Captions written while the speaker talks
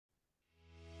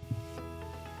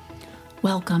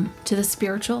Welcome to the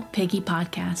Spiritual Piggy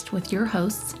Podcast with your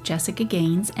hosts, Jessica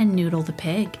Gaines and Noodle the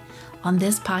Pig. On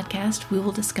this podcast, we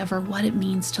will discover what it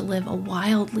means to live a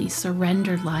wildly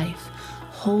surrendered life,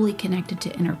 wholly connected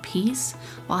to inner peace,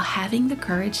 while having the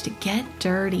courage to get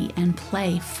dirty and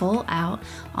play full out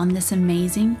on this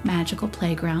amazing, magical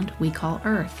playground we call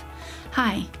Earth.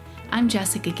 Hi, I'm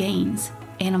Jessica Gaines,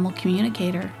 animal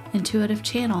communicator, intuitive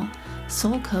channel,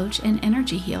 soul coach, and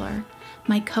energy healer.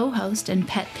 My co-host and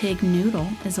pet pig Noodle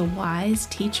is a wise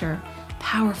teacher,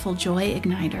 powerful joy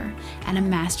igniter, and a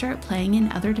master at playing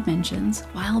in other dimensions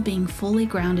while being fully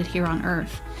grounded here on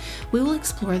Earth. We will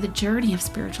explore the journey of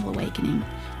spiritual awakening.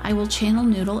 I will channel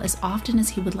Noodle as often as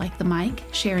he would like the mic,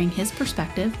 sharing his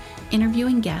perspective,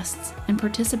 interviewing guests, and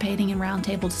participating in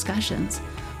roundtable discussions.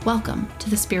 Welcome to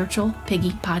the Spiritual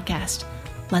Piggy Podcast.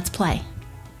 Let's play.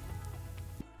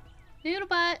 Noodle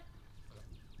butt.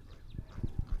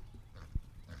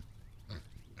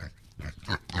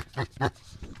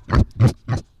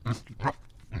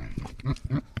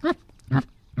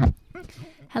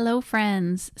 Hello,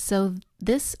 friends. So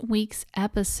this week's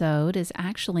episode is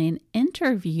actually an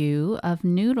interview of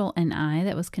Noodle and I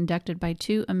that was conducted by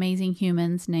two amazing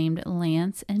humans named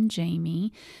Lance and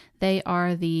Jamie. They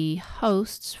are the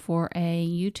hosts for a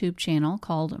YouTube channel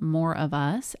called More of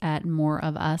Us at More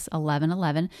of Us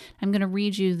 1111. I'm going to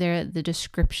read you the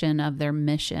description of their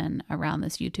mission around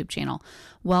this YouTube channel.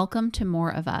 Welcome to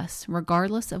More of Us.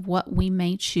 Regardless of what we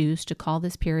may choose to call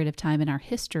this period of time in our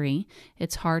history,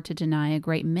 it's hard to deny a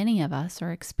great many of us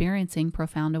are experiencing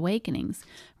profound awakenings,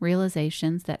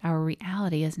 realizations that our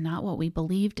reality is not what we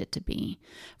believed it to be.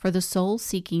 For the soul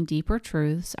seeking deeper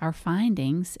truths, our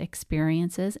findings,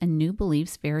 experiences, and new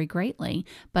beliefs vary greatly,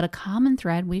 but a common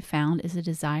thread we found is a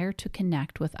desire to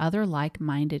connect with other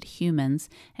like-minded humans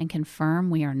and confirm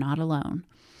we are not alone.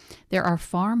 There are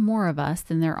far more of us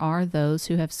than there are those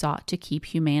who have sought to keep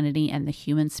humanity and the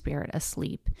human spirit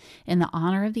asleep. In the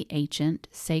honor of the ancient,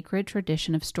 sacred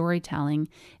tradition of storytelling,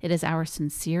 it is our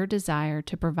sincere desire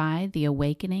to provide the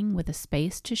awakening with a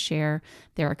space to share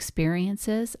their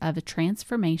experiences of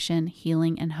transformation,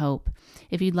 healing, and hope.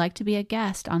 If you'd like to be a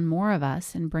guest on More of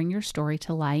Us and bring your story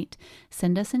to light,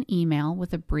 send us an email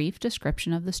with a brief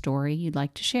description of the story you'd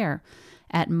like to share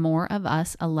at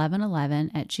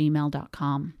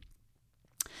moreofus1111@gmail.com.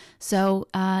 So,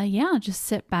 just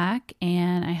sit back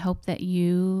and I hope that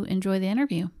you enjoy the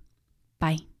interview.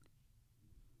 Bye.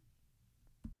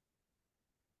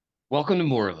 Welcome to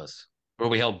More of Us, where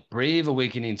we help brave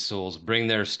awakening souls bring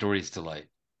their stories to light.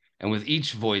 And with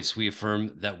each voice, we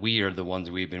affirm that we are the ones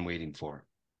we've been waiting for.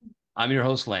 I'm your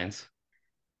host, Lance.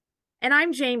 And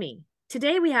I'm Jamie.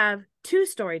 Today we have two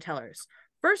storytellers.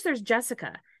 First, there's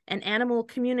Jessica, an animal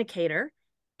communicator,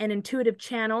 an intuitive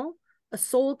channel, a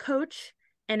soul coach,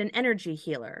 and an energy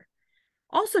healer.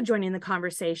 Also joining the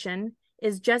conversation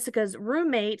is Jessica's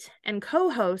roommate and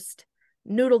co-host,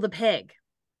 Noodle the Pig.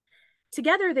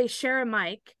 Together, they share a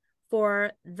mic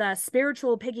for the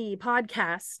Spiritual Piggy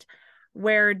Podcast,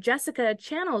 where Jessica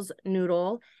channels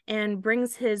Noodle and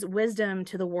brings his wisdom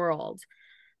to the world.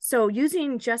 So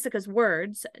using Jessica's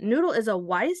words, Noodle is a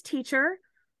wise teacher,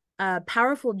 a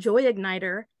powerful joy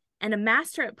igniter, and a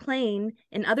master at playing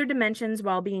in other dimensions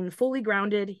while being fully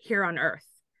grounded here on Earth.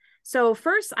 So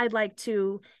first, I'd like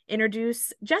to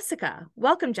introduce Jessica.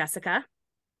 Welcome, Jessica.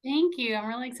 Thank you. I'm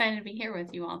really excited to be here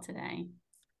with you all today.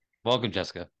 Welcome,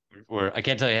 Jessica. I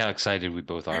can't tell you how excited we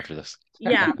both are for this.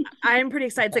 Yeah, I'm pretty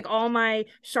excited. It's like all my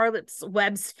Charlotte's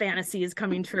Web's fantasies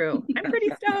coming true. I'm pretty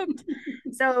stoked.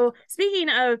 So speaking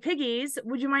of piggies,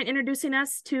 would you mind introducing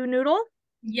us to Noodle?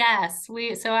 Yes,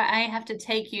 so I have to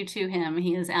take you to him.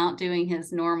 He is out doing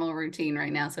his normal routine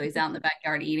right now. So he's out in the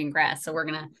backyard eating grass. So we're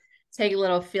going to take a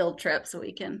little field trip so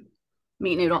we can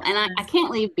meet Noodle. And I can't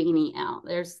leave Beanie out.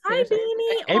 Hi,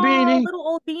 Beanie. Hey, Beanie. Little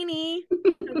old Beanie.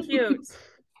 So cute.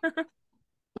 All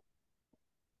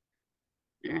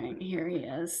right, here he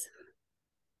is.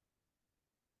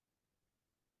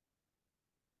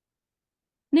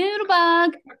 Noodle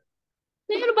bug.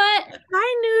 Noodle butt.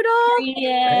 Hi, Noodle.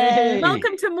 Hey.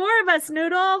 Welcome to More of Us,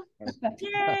 Noodle.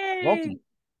 Yay. Welcome.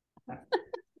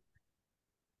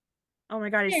 Oh my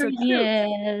God, he's There so he cute.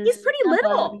 is. He's pretty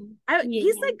little. Yeah.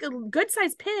 He's like a good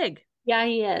sized pig. Yeah,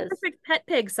 he is. Perfect pet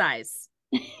pig size.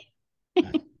 Oh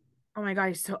my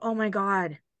God, oh my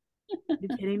God. Are you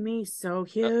kidding me? So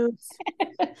cute.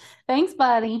 Thanks,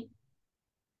 buddy.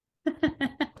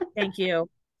 Thank you.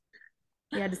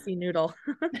 You had to see Noodle.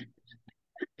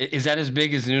 Is that as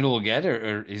big as Noodle will get,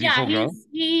 or is he full grown?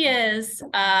 He is.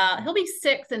 He'll be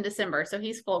 6 in December, so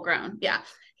he's full grown. Yeah.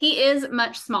 He is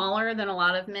much smaller than a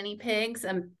lot of mini pigs.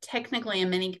 Technically, a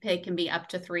mini pig can be up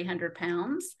to 300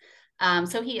 pounds.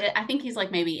 So I think he's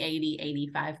like maybe 80,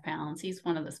 85 pounds. He's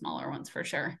one of the smaller ones for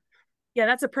sure. Yeah,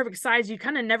 that's a perfect size. You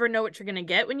kind of never know what you're going to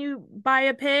get when you buy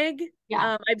a pig.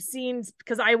 Yeah. I've seen,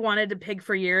 because I wanted a pig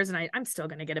for years, and I'm still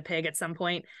going to get a pig at some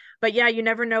point. But yeah, you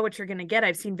never know what you're going to get.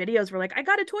 I've seen videos where like, I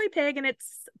got a toy pig and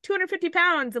it's 250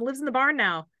 pounds and lives in the barn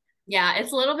now. Yeah,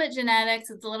 it's a little bit genetics.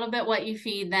 It's a little bit what you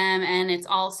feed them. And it's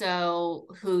also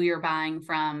who you're buying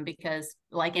from, because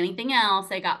like anything else,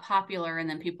 they got popular and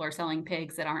then people are selling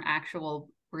pigs that aren't actual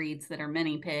breeds, that are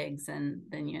mini pigs. And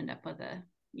then you end up with a,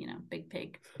 big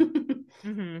pig.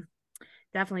 Mm-hmm.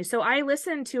 Definitely. So I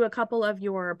listened to a couple of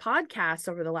your podcasts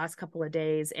over the last couple of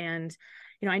days, and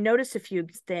I noticed a few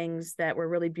things that were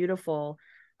really beautiful.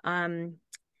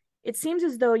 It seems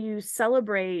as though you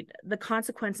celebrate the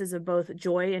consequences of both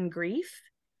joy and grief,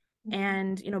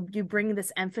 and you bring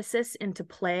this emphasis into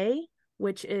play,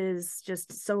 which is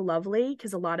just so lovely,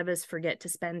 because a lot of us forget to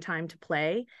spend time to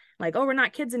play, like, oh, we're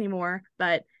not kids anymore,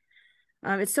 but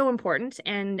it's so important.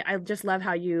 And I just love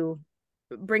how you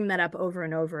bring that up over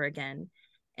and over again.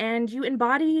 And you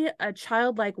embody a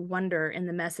childlike wonder in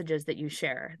the messages that you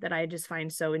share that I just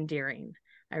find so endearing.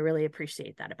 I really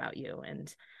appreciate that about you.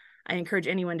 And I encourage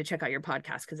anyone to check out your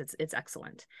podcast, because it's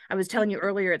excellent. I was telling you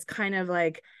earlier, it's kind of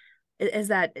like, is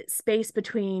that space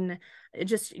between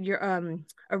just your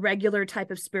a regular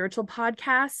type of spiritual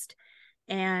podcast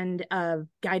and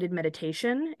guided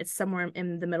meditation. It's somewhere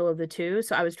in the middle of the two.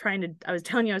 So I was telling you, I was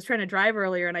trying to drive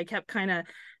earlier, and I kept kind of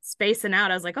spacing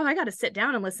out. I was like, oh, I got to sit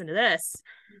down and listen to this.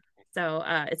 So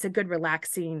it's a good,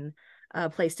 relaxing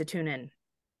place to tune in.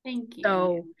 Thank you.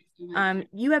 So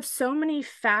you have so many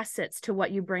facets to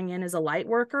what you bring in as a light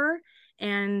worker.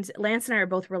 And Lance and I are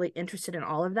both really interested in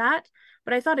all of that.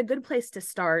 But I thought a good place to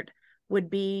start would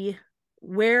be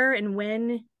where and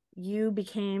when you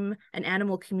became an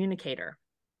animal communicator,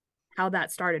 how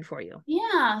that started for you.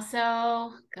 Yeah,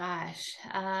 so gosh,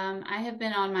 I have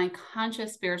been on my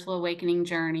conscious spiritual awakening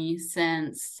journey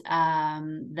since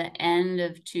the end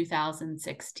of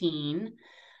 2016,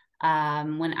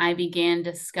 when I began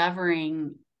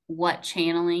discovering what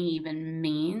channeling even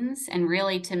means. And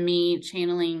really, to me,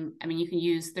 channeling, I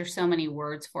mean, there's so many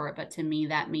words for it, but to me,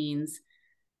 that means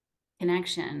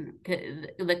connection,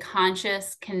 the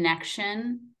conscious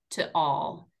connection to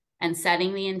all, and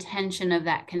setting the intention of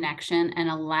that connection and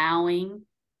allowing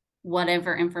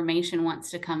whatever information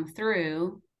wants to come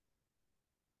through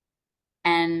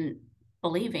and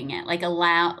believing it, like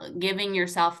giving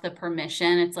yourself the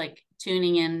permission. It's like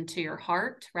tuning into your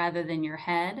heart rather than your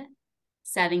head,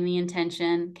 setting the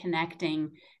intention,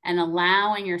 connecting, and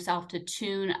allowing yourself to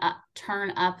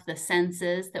turn up the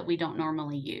senses that we don't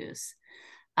normally use.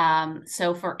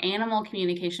 So for animal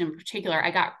communication in particular,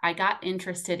 I got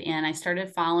interested in, I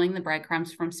started following the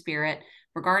breadcrumbs from Spirit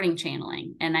regarding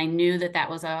channeling. And I knew that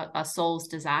was a soul's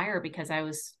desire, because I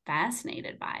was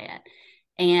fascinated by it.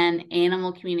 And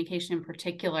animal communication in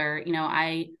particular,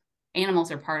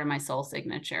 animals are part of my soul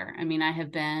signature. I mean, I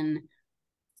have been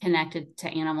connected to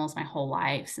animals my whole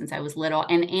life since I was little.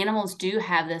 And animals do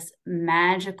have this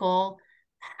magical,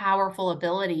 powerful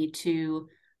ability to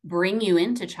bring you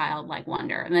into childlike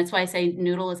wonder. And that's why I say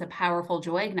Noodle is a powerful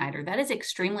joy igniter. That is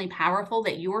extremely powerful,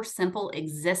 that your simple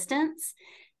existence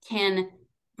can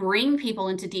bring people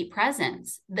into deep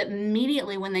presence, that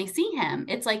immediately when they see him,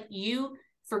 it's like you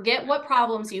forget what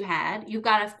problems you had. You've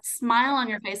got a smile on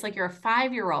your face like you're a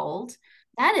 5-year-old.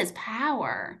 That is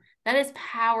power. That is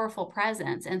powerful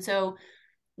presence. And so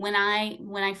when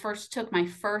I first took my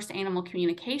first animal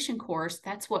communication course,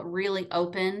 that's what really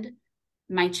opened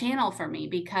my channel for me,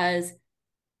 because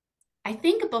I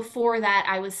think before that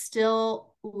I was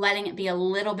still letting it be a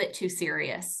little bit too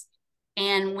serious.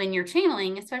 And when you're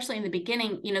channeling, especially in the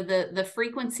beginning, the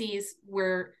frequencies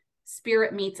where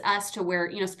spirit meets us, to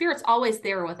where, spirit's always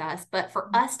there with us, but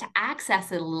for us to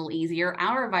access it a little easier,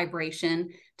 our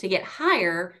vibration to get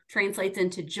higher translates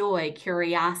into joy,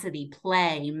 curiosity,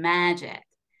 play, magic.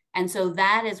 And so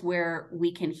that is where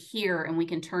we can hear and we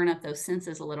can turn up those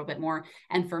senses a little bit more.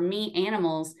 And for me,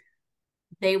 animals,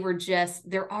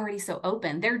 they're already so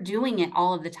open. They're doing it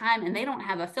all of the time, and they don't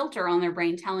have a filter on their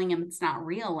brain telling them it's not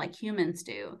real like humans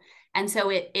do. And so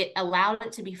it allowed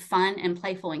it to be fun and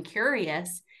playful and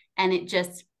curious, and it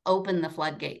just opened the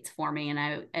floodgates for me.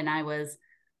 And I was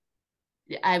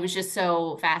just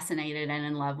so fascinated and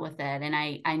in love with it. And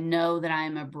I know that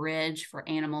I'm a bridge for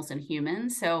animals and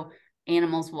humans. So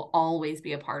animals will always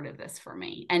be a part of this for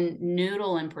me. And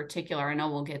Noodle in particular, I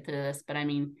know we'll get to this, but I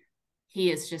mean,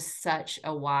 he is just such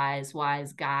a wise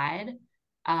guide.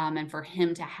 And for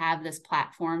him to have this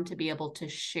platform to be able to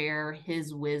share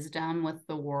his wisdom with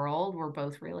the world, we're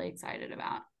both really excited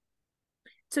about.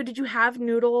 So did you have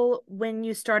Noodle when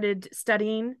you started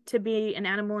studying to be an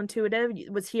animal intuitive?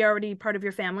 Was he already part of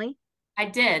your family? I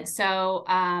did. So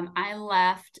I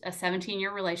left a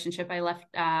 17-year relationship. I left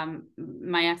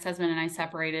my ex-husband and I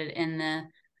separated in the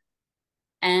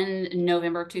end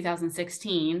November of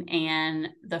 2016. And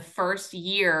the first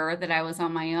year that I was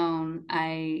on my own,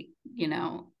 I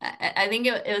think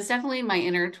it was definitely my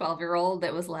inner 12-year-old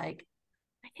that was like,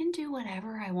 I can do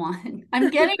whatever I want. I'm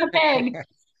getting a pig.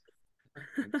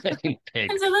 Getting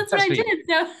pig. And so that's what I did.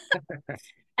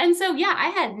 So yeah, I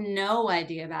had no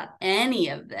idea about any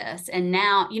of this. And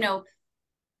now,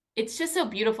 it's just so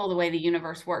beautiful the way the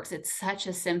universe works. It's such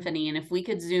a symphony. And if we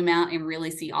could zoom out and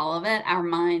really see all of it, our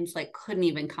minds like couldn't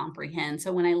even comprehend.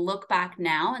 So when I look back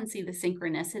now and see the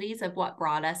synchronicities of what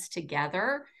brought us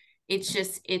together,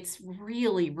 it's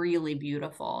really, really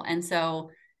beautiful. And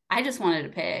so I just wanted a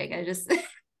pig. I just been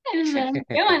doing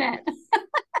it.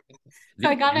 So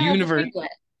I got him as a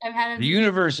piglet. I've had the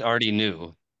universe already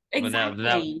knew.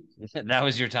 Exactly. That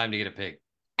was your time to get a pig.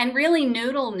 And really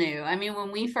Noodle knew. I mean,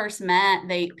 when we first met,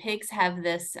 pigs have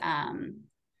this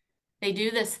they do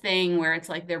this thing where it's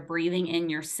like they're breathing in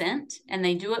your scent, and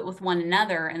they do it with one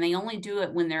another, and they only do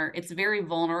it when it's very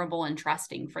vulnerable and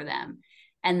trusting for them.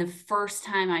 And the first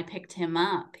time I picked him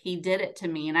up, he did it to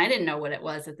me, and I didn't know what it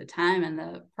was at the time. And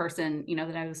the person,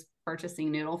 that I was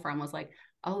purchasing Noodle from was like,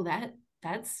 "Oh,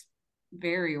 that's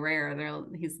very rare."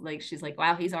 She's like,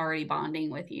 "Wow, he's already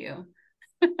bonding with you."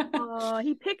 Oh,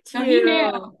 he picked So you. he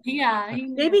knew. Yeah, he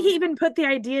knew. Maybe he even put the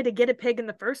idea to get a pig in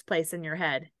the first place in your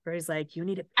head, where he's like, "You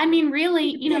need a pig." I mean,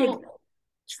 really,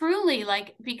 truly,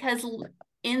 like, because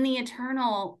in the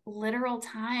eternal literal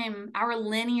time, our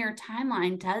linear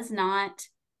timeline does not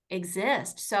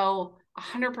exist. So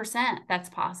 100% that's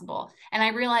possible. And I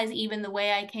realize even the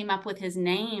way I came up with his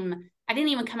name, I didn't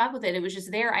even come up with it. It was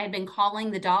just there. I had been calling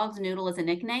the dogs Noodle as a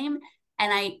nickname.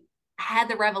 And I had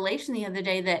the revelation the other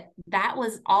day that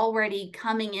was already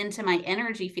coming into my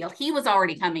energy field. He was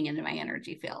already coming into my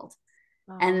energy field.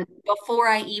 And before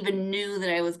I even knew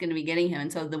that I was going to be getting him.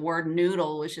 And so the word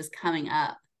Noodle was just coming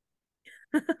up.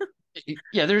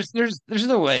 Yeah, there's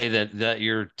no way that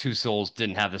your two souls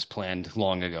didn't have this planned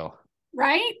long ago.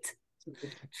 Right?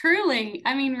 Truly.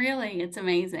 I mean, really, it's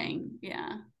amazing.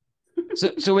 Yeah.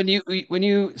 So when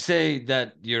you say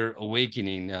that you're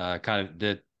awakening, kind of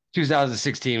the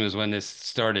 2016 was when this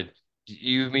started. Do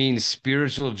you mean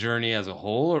spiritual journey as a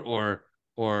whole,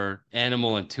 or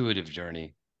animal intuitive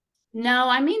journey? No,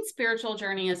 I mean spiritual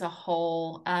journey as a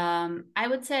whole. I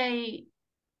would say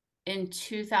in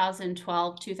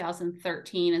 2012,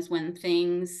 2013 is when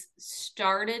things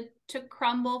started to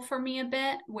crumble for me a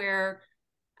bit, where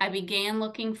I began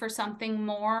looking for something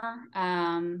more.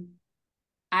 I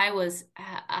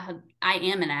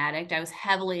am an addict. I was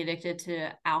heavily addicted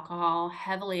to alcohol,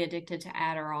 heavily addicted to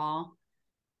Adderall,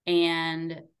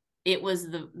 and it was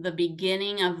the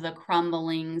beginning of the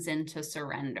crumblings into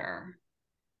surrender.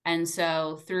 And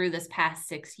so through this past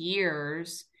 6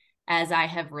 years, as I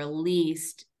have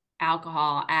released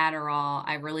alcohol, Adderall,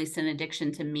 I've released an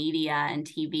addiction to media and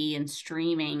TV and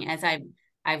streaming, as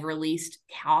I've released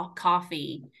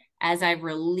coffee, as I've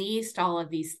released all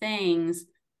of these things,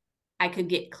 I could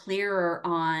get clearer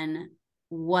on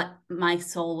what my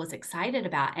soul was excited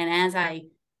about. And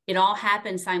it all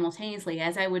happened simultaneously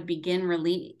as I would begin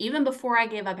release, even before I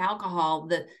gave up alcohol,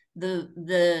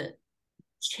 the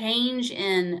change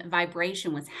in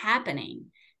vibration was happening.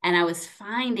 And I was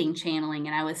finding channeling,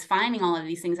 and I was finding all of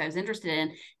these things I was interested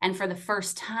in. And for the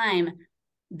first time,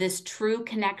 this true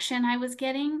connection I was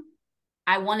getting,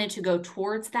 I wanted to go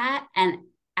towards that. And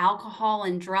alcohol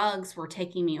and drugs were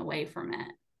taking me away from it.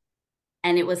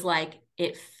 And it was like,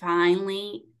 it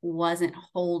finally wasn't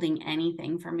holding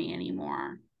anything for me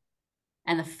anymore.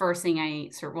 And the first thing I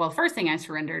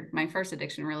surrendered, my first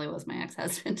addiction really was my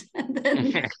ex-husband. And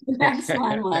then the next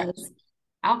one was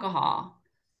alcohol.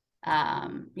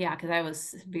 Because I was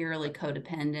severely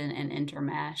codependent and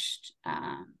intermeshed.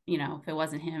 If it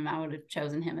wasn't him, I would have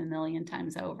chosen him a million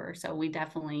times over. So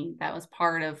that was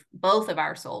part of both of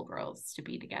our soul growths, to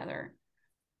be together.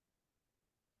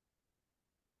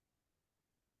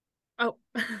 Oh.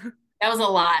 That was a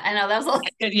lot. I know that was a lot.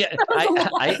 Yeah,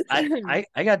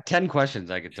 I got 10 questions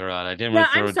I could throw out. I didn't Yeah,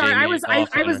 want to throw I'm sorry.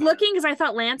 I was on looking because I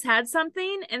thought Lance had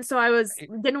something, and so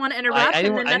didn't want to interrupt,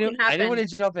 and then nothing happened. I didn't want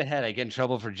to jump ahead. I get in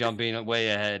trouble for jumping way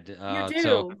ahead. You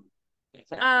do.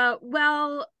 So,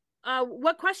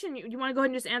 what question you want to go ahead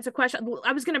and just answer question?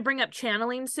 I was going to bring up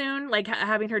channeling soon, like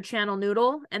having her channel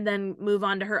Noodle, and then move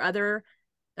on to her other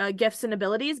gifts and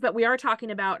abilities. But we are talking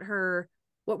about her.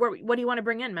 What do you want to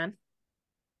bring in, man?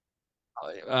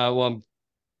 well,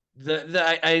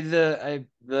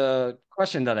 the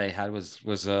question that I had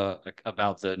was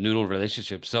about the Noodle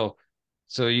relationship. So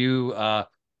you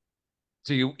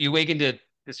wake into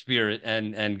the spirit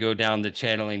and go down the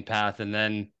channeling path, and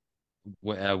then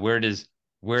where does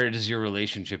your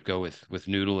relationship go with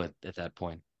Noodle at that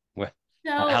point? What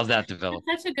So how's that develop?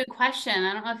 that's such a good question.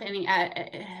 I don't know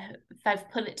if I've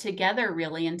put it together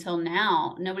really until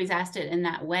now. Nobody's asked it in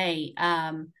that way.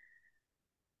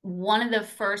 One of the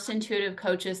first intuitive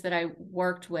coaches that I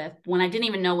worked with, when I didn't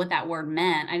even know what that word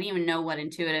meant, I didn't even know what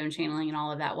intuitive and channeling and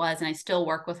all of that was. And I still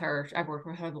work with her. I've worked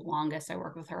with her the longest. I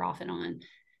work with her off and on.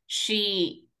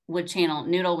 She would channel,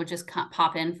 Noodle would just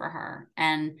pop in for her.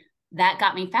 And that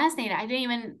got me fascinated.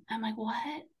 I'm like,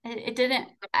 what? It didn't,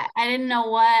 I didn't know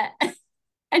what.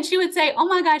 And she would say, oh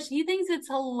my gosh, he thinks it's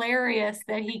hilarious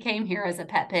that he came here as a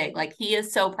pet pig. Like he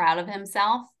is so proud of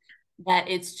himself that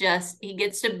it's just, he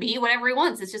gets to be whatever he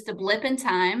wants. It's just a blip in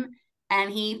time.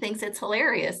 And he thinks it's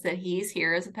hilarious that he's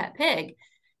here as a pet pig.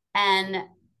 And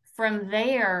from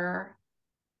there,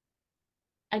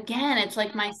 again, it's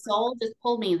like my soul just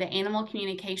pulled me. The animal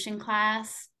communication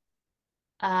class,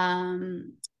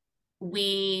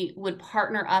 we would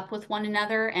partner up with one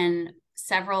another, and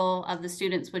several of the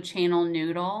students would channel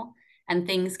Noodle, and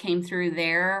things came through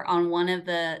there. On one of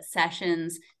the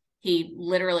sessions, he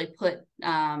literally put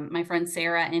my friend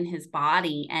Sarah in his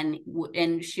body,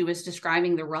 and she was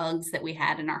describing the rugs that we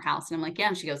had in our house. And I'm like, yeah.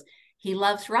 And she goes, he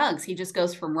loves rugs. He just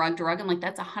goes from rug to rug. I'm like,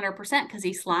 that's 100% because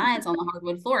he slides on the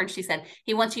hardwood floor. And she said,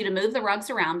 he wants you to move the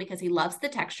rugs around because he loves the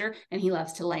texture, and he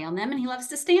loves to lay on them, and he loves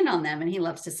to stand on them, and he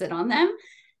loves to sit on them.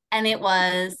 And it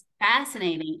was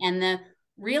fascinating. And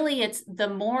it's the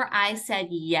more I said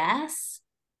yes,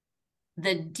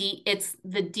 the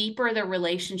deeper the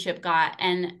relationship got.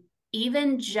 And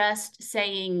even just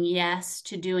saying yes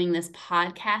to doing this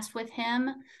podcast with him,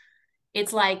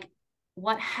 it's like,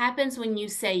 what happens when you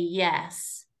say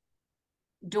yes?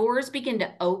 Doors begin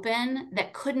to open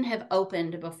that couldn't have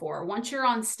opened before. Once you're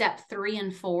on step 3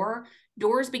 and 4,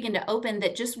 doors begin to open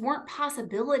that just weren't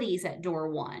possibilities at door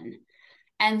 1.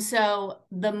 And so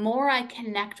the more I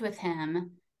connect with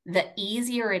him, the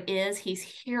easier it is. He's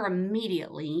here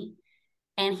immediately,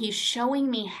 and he's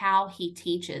showing me how he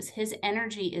teaches. His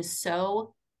energy is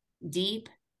so deep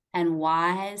and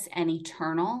wise and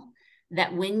eternal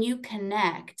that when you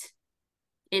connect,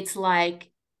 it's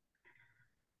like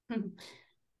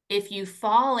if you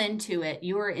fall into it,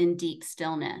 you're in deep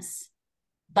stillness.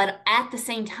 But at the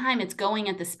same time, it's going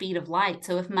at the speed of light.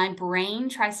 So if my brain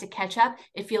tries to catch up,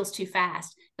 it feels too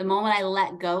fast. The moment I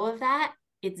let go of that,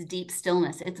 it's deep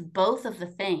stillness. It's both of the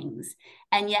things.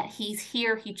 And yet he's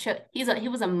here. He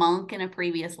was a monk in a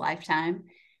previous lifetime.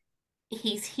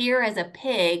 He's here as a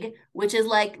pig, which is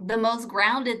like the most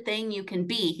grounded thing you can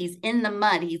be. He's in the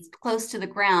mud. He's close to the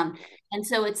ground. And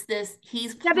so it's this,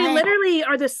 he's Yeah, they literally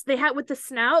are this, they have with the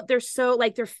snout, they're so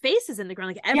like their face is in the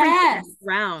ground, like everything's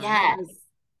round. Yes.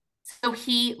 So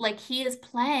he is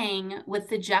playing with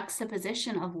the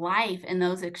juxtaposition of life and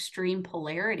those extreme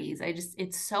polarities.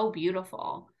 It's so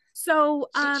beautiful. So,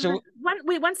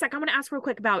 one sec. I want to ask real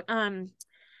quick about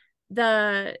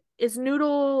is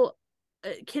Noodle,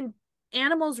 can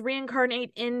animals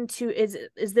reincarnate into,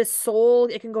 is this soul,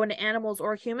 it can go into animals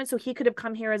or humans? So he could have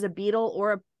come here as a beetle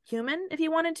or a human if he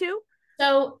wanted to?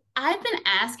 So I've been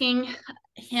asking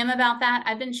him about that.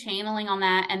 I've been channeling on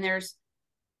that, and there's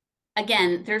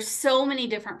so many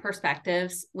different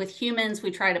perspectives. With humans,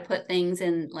 we try to put things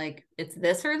in like it's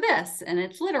this or this, and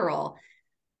it's literal.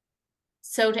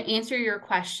 So to answer your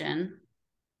question,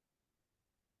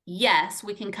 yes,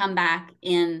 we can come back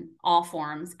in all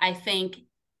forms. I think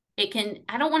it can,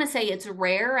 I don't want to say it's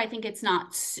rare. I think it's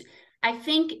not. I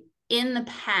think in the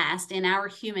past, in our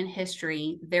human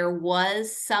history, there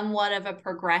was somewhat of a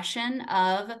progression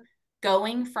of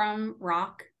going from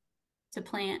rock to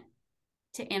plant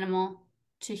to animal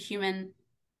to human,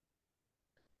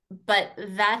 but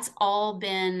that's all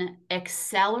been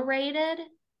accelerated.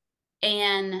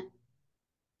 And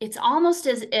it's almost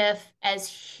as if as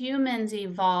humans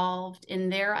evolved in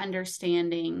their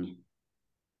understanding,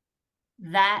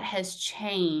 that has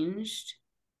changed.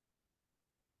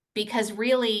 Because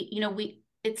really,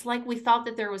 it's like we thought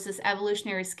that there was this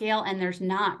evolutionary scale, and there's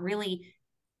not really.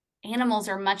 Animals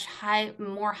are much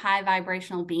more high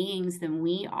vibrational beings than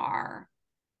we are.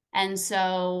 And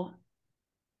so,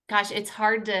 gosh, it's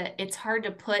hard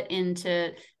to put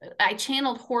into. I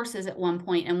channeled horses at one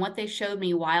point, and what they showed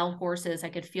me, wild horses, I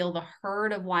could feel the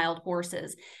herd of wild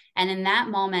horses. And in that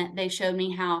moment, they showed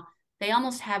me how they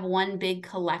almost have one big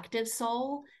collective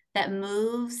soul that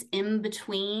moves in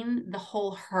between the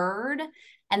whole herd.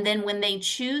 And then when they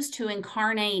choose to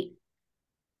incarnate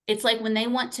it's like when they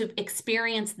want to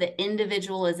experience the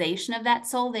individualization of that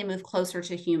soul, they move closer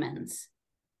to humans.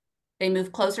 They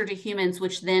move closer to humans,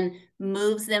 which then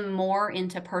moves them more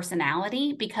into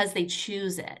personality because they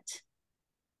choose it.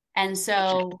 And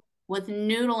so with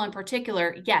Noodle in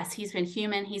particular, yes, he's been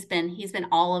human. He's been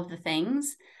all of the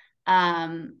things.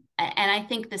 And I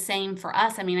think the same for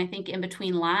us. I mean, I think in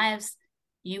between lives,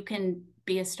 you can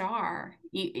be a star.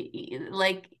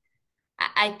 Like,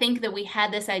 I think that we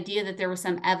had this idea that there was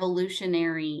some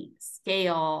evolutionary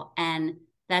scale, and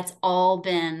that's all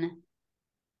been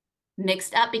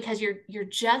mixed up because you're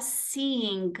just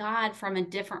seeing God from a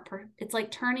different it's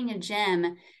like turning a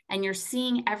gem and you're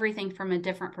seeing everything from a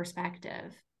different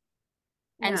perspective.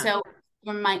 Yeah. And so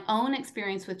from my own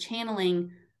experience with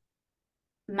channeling,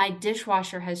 my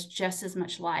dishwasher has just as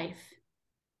much life.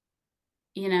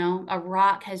 You know, a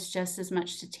rock has just as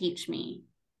much to teach me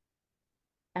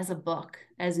as a book,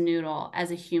 as Noodle, as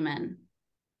a human.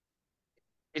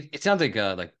 It sounds like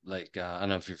I don't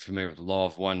know if you're familiar with the law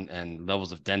of one and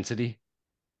levels of density.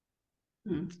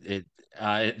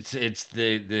 It's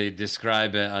they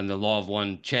describe it on the law of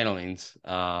one channelings.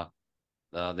 I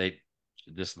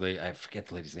forget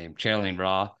the lady's name, channeling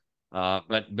Ra.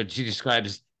 But she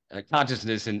describes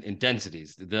consciousness in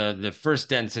densities. The first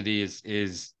density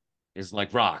is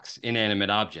like rocks, inanimate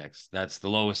objects. That's the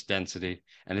lowest density.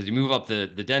 And as you move up the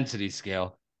density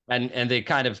scale, and they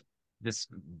kind of this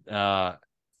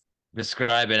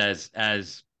describe it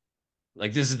as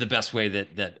like this is the best way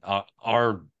that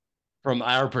our from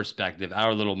our perspective,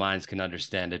 our little minds can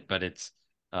understand it, but it's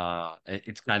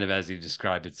kind of as you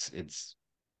described, it's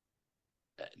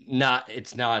not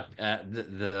it's not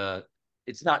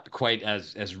quite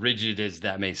as rigid as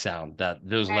that may sound, that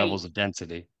those right. levels of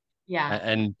density. Yeah.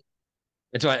 And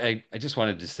so I just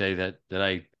wanted to say that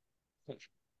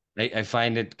I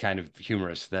find it kind of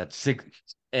humorous that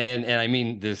and I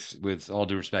mean this with all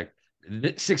due respect,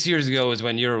 6 years ago is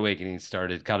when your awakening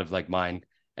started, kind of like mine.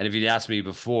 And if you'd asked me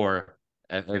before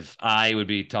if I would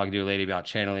be talking to a lady about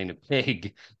channeling a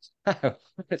pig, I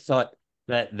thought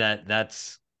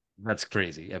that's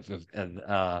crazy.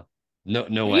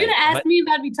 No way. You'd have asked me if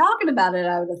I'd be talking about it,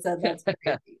 I would have said that's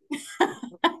crazy.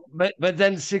 But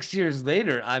then 6 years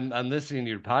later, I'm listening to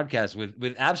your podcast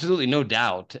with absolutely no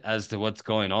doubt as to what's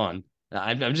going on.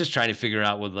 I'm just trying to figure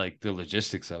out what like the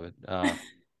logistics of it.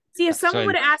 See, if someone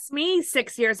would have asked me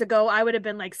 6 years ago, I would have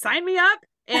been like, sign me up.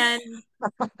 And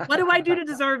what do I do to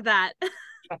deserve that?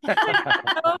 I'm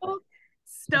so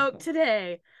stoked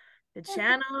today to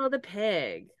channel the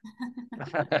pig.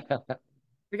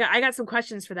 I got some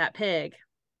questions for that pig.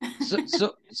 So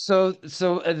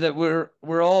that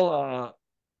we're all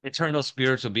eternal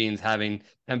spiritual beings having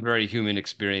temporary human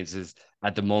experiences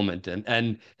at the moment,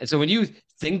 and so when you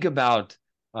think about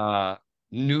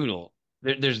Noodle,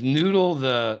 there's Noodle,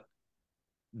 the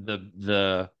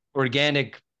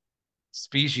organic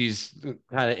species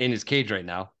kind of in his cage right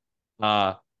now,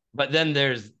 but then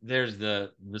there's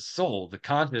the soul, the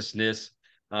consciousness,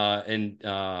 and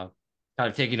kind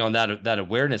of taking on that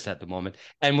awareness at the moment.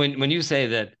 And when you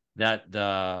say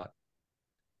that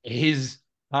his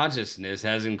consciousness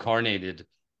has incarnated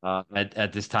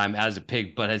at this time as a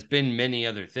pig, but has been many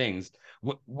other things.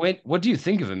 What do you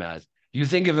think of him as? Do you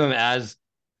think of him as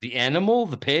the animal,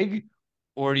 the pig,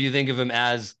 or do you think of him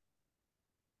as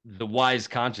the wise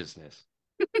consciousness?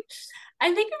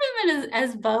 I think of him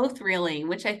as both, really,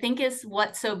 which I think is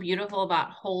what's so beautiful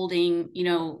about holding, you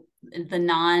know, the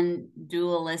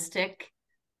non-dualistic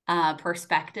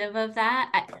perspective of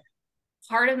that.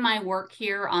 Part of my work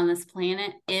here on this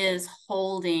planet is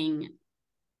holding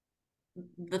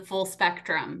the full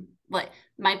spectrum. Like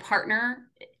my partner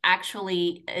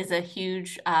actually is a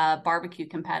huge barbecue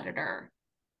competitor,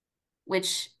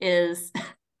 which is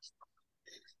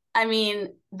I mean,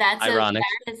 ironic.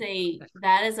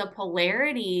 That is a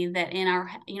polarity that in our,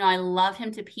 you know, I love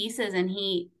him to pieces and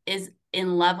he is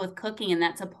in love with cooking, and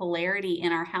that's a polarity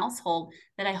in our household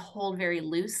that I hold very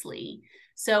loosely.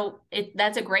 So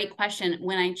that's a great question.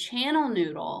 When I channel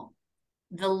Noodle,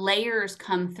 the layers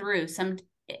come through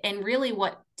and really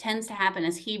what tends to happen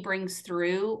is he brings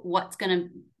through what's going to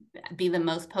be the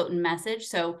most potent message.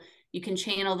 So you can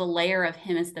channel the layer of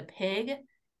him as the pig.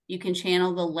 You can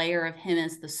channel the layer of him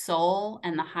as the soul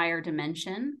and the higher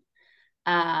dimension.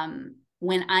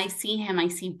 When I see him, I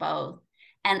see both.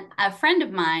 And a friend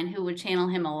of mine who would channel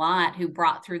him a lot, who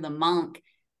brought through the monk,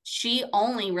 she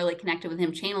only really connected with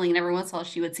him channeling. And every once in a while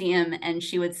she would see him and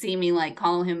she would see me like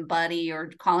call him buddy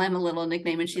or call him a little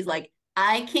nickname. And she's like,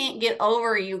 I can't get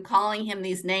over you calling him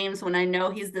these names when I know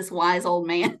he's this wise old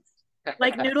man.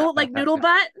 Like Noodle butt?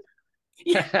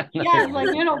 Yeah, like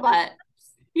Noodle butt.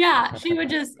 Yeah, she would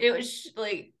just, it was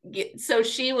like, so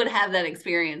she would have that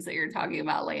experience that you're talking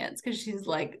about, Lance, because she's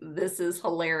like, this is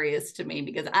hilarious to me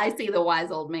because I see the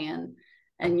wise old man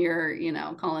and you're,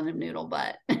 calling him noodle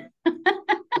butt.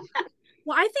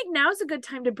 Well, I think now's a good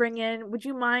time to bring in, would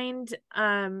you mind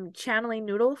channeling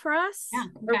Noodle for us? Yeah,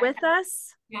 Or okay. with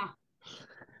us? Yeah,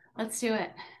 let's do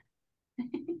it.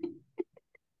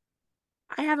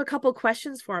 I have a couple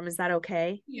questions for him. Is that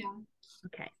okay? Yeah.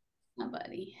 Okay. Oh,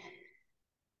 buddy.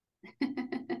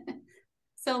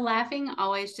 So laughing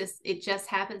always it just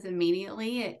happens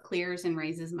immediately. It clears and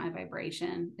raises my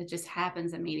vibration. It just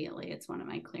happens immediately. It's one of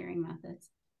my clearing methods.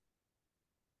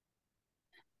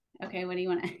 Okay, what do you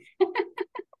want to?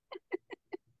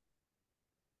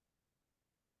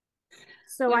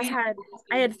 So I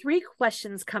had 3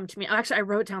 questions come to me. Actually, I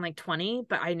wrote down like 20,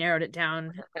 but I narrowed it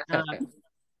down.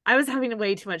 I was having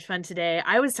way too much fun today.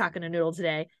 I was talking to Noodle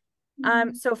today.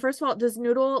 So first of all, does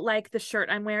Noodle like the shirt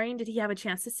I'm wearing? Did he have a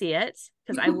chance to see it?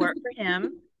 Because I wore it for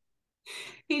him.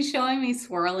 He's showing me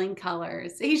swirling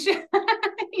colors. He's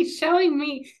showing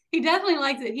me. He definitely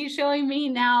likes it. He's showing me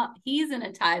now. He's in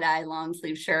a tie-dye long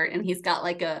sleeve shirt and he's got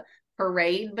like a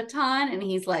parade baton and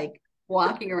he's like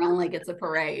walking around like it's a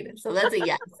parade. So that's a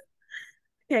yes.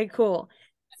 Okay, cool.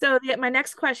 So my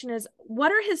next question is,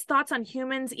 what are his thoughts on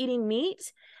humans eating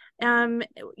meat?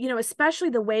 Especially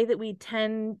the way that we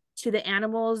tend to the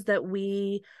animals that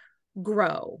we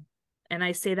grow. And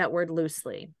I say that word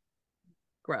loosely.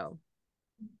 Grow.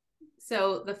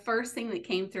 So the first thing that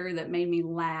came through that made me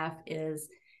laugh is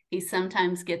he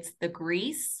sometimes gets the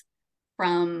grease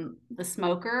from the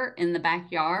smoker in the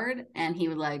backyard and he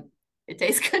would like, it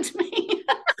tastes good to me.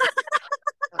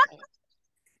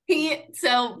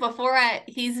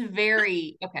 He's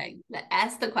very, okay,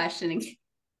 ask the question again.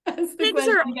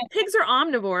 Pigs are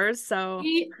omnivores, so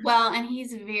and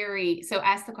he's very, so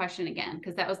ask the question again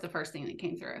because that was the first thing that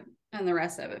came through and the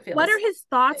rest of it feels. What are his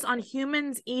thoughts on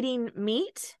humans eating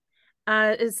meat?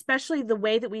 Especially the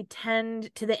way that we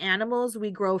tend to the animals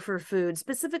we grow for food.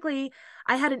 Specifically,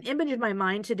 I had an image in my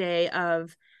mind today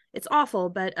of, it's awful,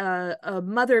 but a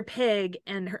mother pig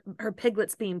and her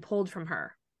piglets being pulled from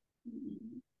her.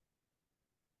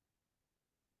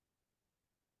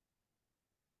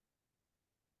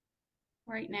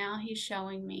 Right now, he's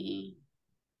showing me.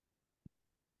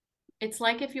 It's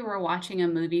like if you were watching a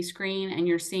movie screen and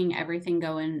you're seeing everything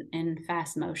go in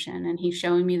fast motion. And he's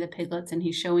showing me the piglets and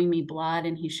he's showing me blood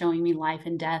and he's showing me life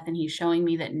and death. And he's showing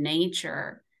me that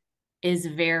nature is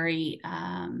very,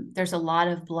 there's a lot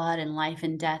of blood and life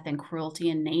and death and cruelty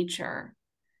in nature.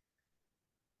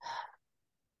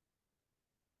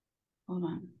 Hold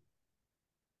on.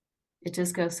 It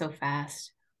just goes so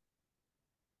fast.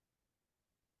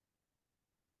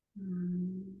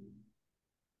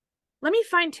 Let me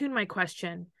fine tune my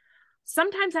question.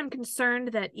 Sometimes I'm concerned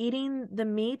that eating the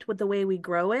meat with the way we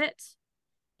grow it,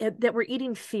 that we're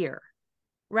eating fear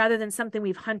rather than something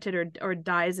we've hunted or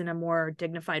dies in a more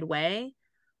dignified way.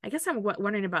 I guess I'm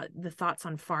wondering about the thoughts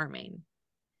on farming.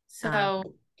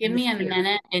 So give me a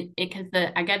minute. Because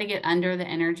I got to get under the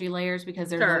energy layers because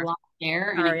there's a lot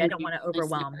there. Sorry, I don't want to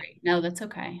overwhelm. No, that's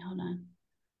okay. Hold on.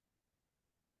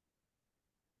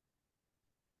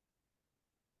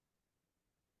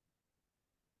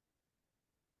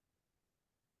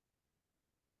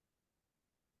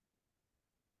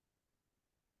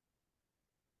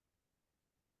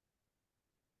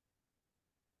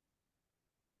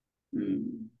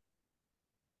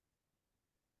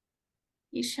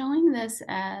 He's showing this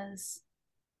as,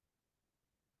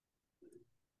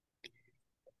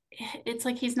 it's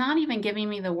like he's not even giving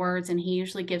me the words and he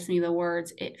usually gives me the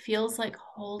words. It feels like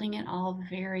holding it all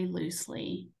very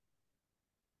loosely.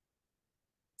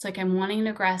 It's like I'm wanting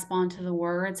to grasp onto the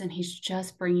words and he's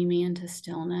just bringing me into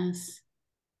stillness.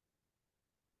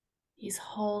 He's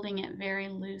holding it very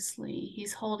loosely.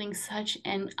 He's holding such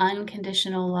an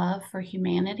unconditional love for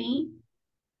humanity.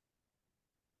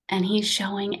 And he's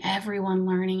showing everyone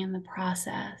learning in the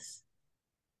process.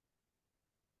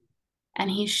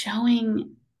 And he's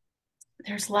showing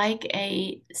there's like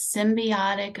a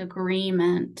symbiotic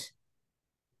agreement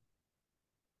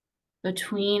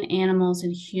between animals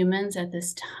and humans at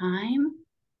this time,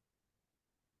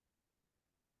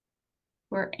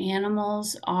 where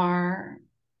animals are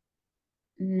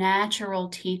natural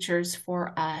teachers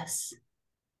for us.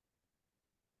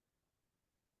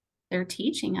 They're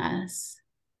teaching us.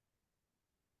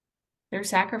 They're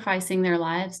sacrificing their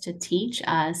lives to teach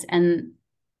us, and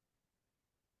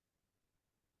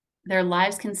their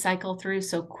lives can cycle through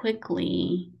so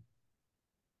quickly.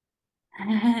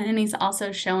 And he's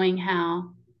also showing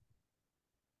how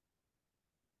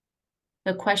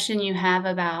the question you have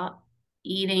about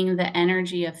eating the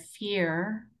energy of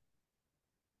fear.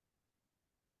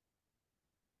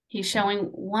 He's showing,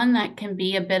 one, that can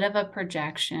be a bit of a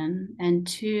projection, and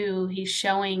two, he's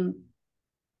showing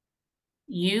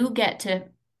you get to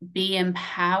be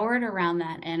empowered around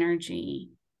that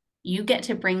energy. You get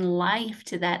to bring life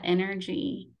to that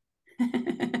energy.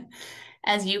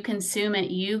 As you consume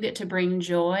it, you get to bring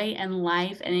joy and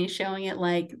life. And he's showing it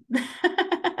like,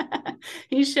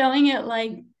 he's showing it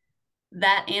like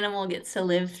that animal gets to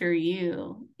live through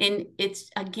you. And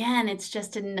it's, again,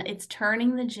 it's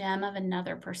turning the gem of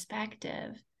another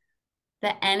perspective.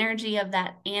 The energy of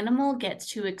that animal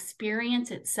gets to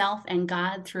experience itself and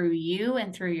God through you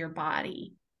and through your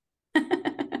body.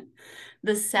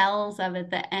 The cells of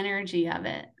it, the energy of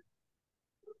it.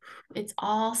 It's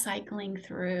all cycling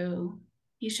through.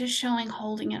 He's just showing,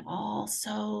 holding it all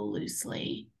so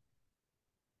loosely.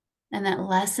 And that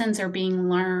lessons are being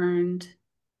learned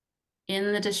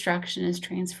in the destruction is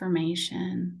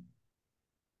transformation.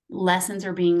 Lessons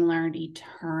are being learned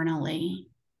eternally.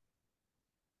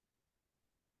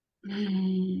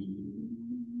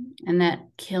 And that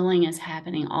killing is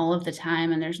happening all of the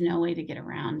time, and there's no way to get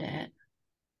around it.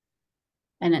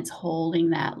 And it's holding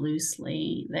that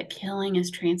loosely, that killing is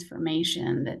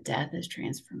transformation, that death is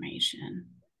transformation.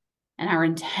 And our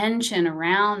intention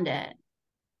around it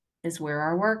is where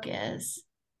our work is.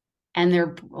 And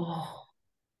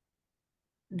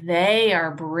they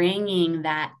are bringing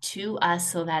that to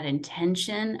us, so that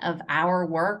intention of our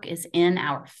work is in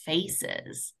our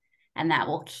faces. And that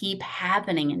will keep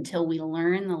happening until we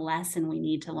learn the lesson we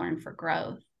need to learn for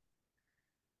growth.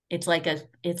 It's like a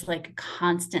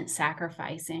constant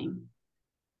sacrificing,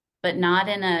 but not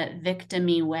in a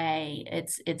victim-y way.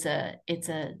 It's a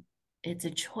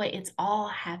choice. It's all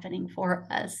happening for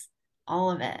us,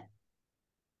 all of it.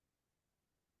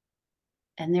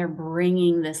 And they're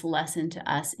bringing this lesson to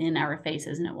us in our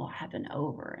faces, and it will happen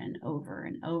over and over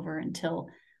and over until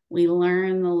we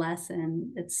learn the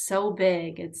lesson. It's so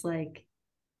big. It's like,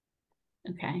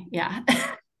 okay, yeah.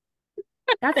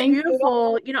 That's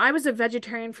beautiful. You know, I was a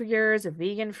vegetarian for years, a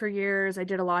vegan for years. I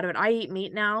did a lot of it. I eat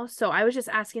meat now. So I was just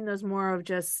asking those more of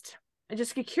just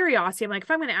a curiosity. I'm like,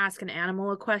 if I'm going to ask an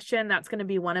animal a question, that's going to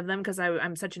be one of them, because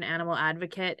I'm such an animal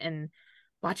advocate, and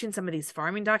watching some of these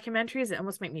farming documentaries, it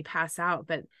almost make me pass out.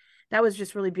 But that was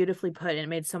just really beautifully put, and it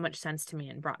made so much sense to me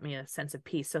and brought me a sense of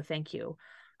peace. So thank you.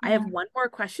 Yeah. I have one more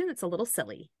question. It's a little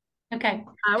silly. Okay.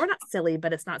 We're not silly,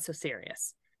 but it's not so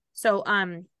serious. So,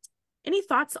 any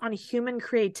thoughts on human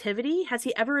creativity? Has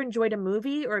he ever enjoyed a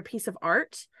movie or a piece of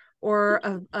art or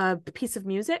a piece of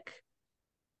music?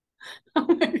 Oh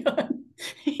my God.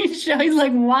 He's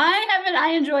like, why haven't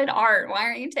I enjoyed art? Why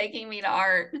aren't you taking me to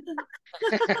art?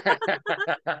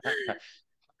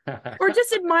 Or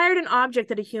just admired an object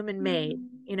that a human made,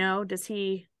 you know? Does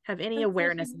he have any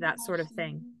awareness of that sort of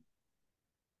thing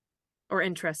or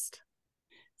interest?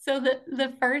 So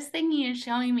the first thing he is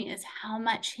showing me is how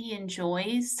much he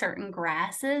enjoys certain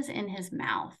grasses in his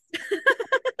mouth.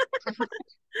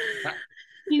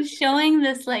 He's showing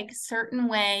this like certain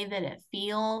way that it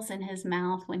feels in his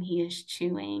mouth when he is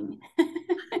chewing.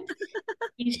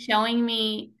 He's showing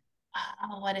me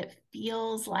what it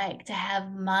feels like to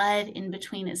have mud in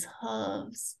between his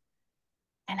hooves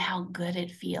and how good it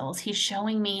feels. He's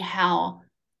showing me how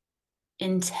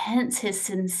intense his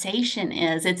sensation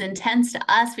is. It's intense to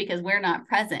us because we're not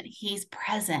present. He's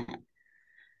present.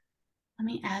 Let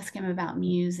me ask him about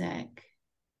music.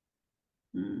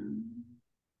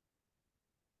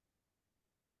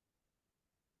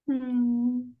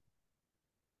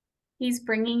 He's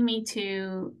bringing me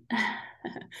to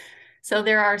so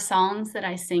there are songs that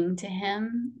I sing to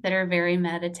him that are very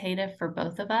meditative for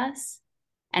both of us,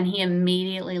 and he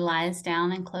immediately lies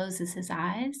down and closes his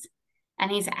eyes, and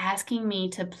he's asking me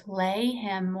to play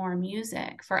him more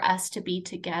music for us to be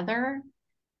together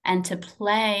and to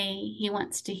play. He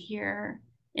wants to hear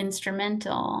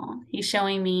instrumental. He's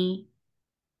showing me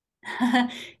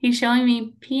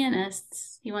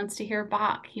pianists. He wants to hear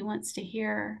Bach. He wants to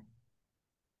hear,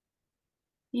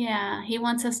 yeah, he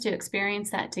wants us to experience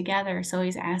that together. So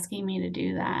he's asking me to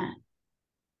do that.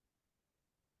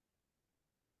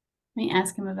 Let me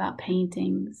ask him about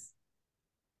paintings.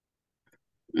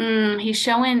 He's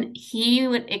showing he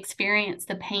would experience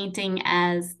the painting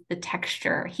as the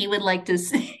texture. He would like to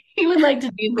he would like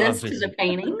to do this to the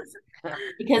paintings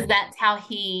because that's how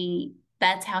he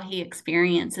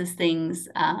experiences things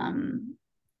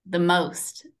the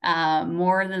most,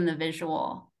 more than the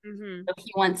visual. Mm-hmm. So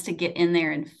he wants to get in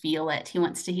there and feel it.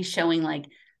 He's showing like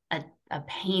a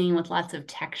painting with lots of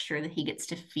texture that he gets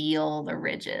to feel the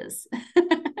ridges.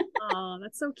 Oh,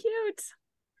 that's so cute.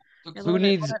 Look, I who love it. Well,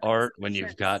 needs that makes art so when much you've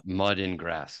sense. got mud and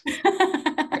grass?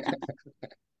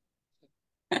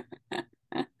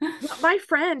 Well, my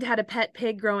friend had a pet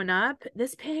pig growing up.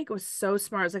 This pig was so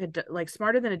smart. It was like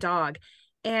smarter than a dog.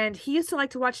 And he used to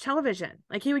like to watch television.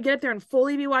 Like he would get up there and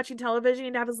fully be watching television.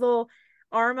 He'd have his little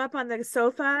arm up on the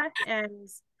sofa. And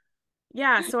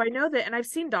yeah, so I know that. And I've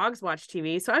seen dogs watch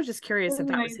TV. So I was just curious if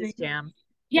that was his Amazing. jam.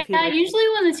 Yeah, If he liked. usually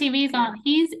when the TV's on,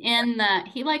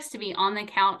 he likes to be on the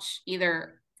couch,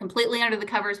 either completely under the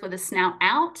covers with his snout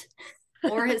out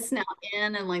or his snout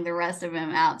in and like the rest of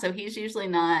him out. So he's usually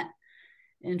not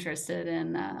interested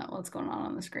in what's going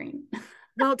on the screen.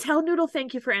 Well, tell Noodle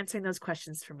thank you for answering those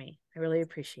questions for me. I really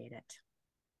appreciate it.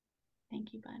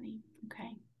 Thank you, buddy.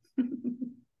 Okay.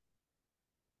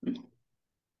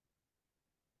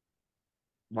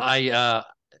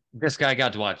 This guy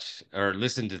got to watch or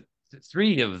listen to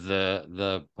three of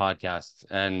the podcasts,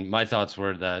 and my thoughts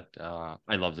were that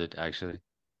I loved it actually.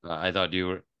 I thought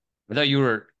you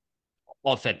were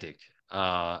authentic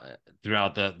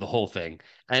throughout the whole thing,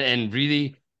 and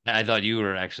really, I thought you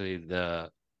were actually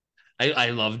I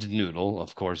loved Noodle,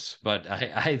 of course, but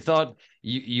I thought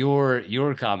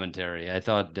your commentary, I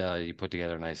thought you put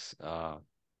together a nice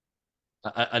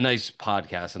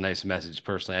podcast, a nice message.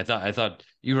 Personally, I thought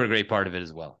you were a great part of it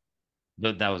as well.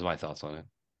 That was my thoughts on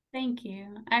Thank you.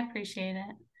 I appreciate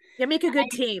Yeah, make a good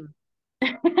team.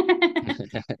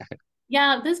 it.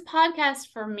 Yeah, this podcast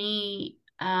for me,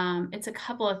 it's a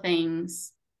couple of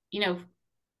things. You know,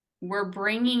 we're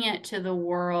bringing it to the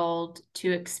world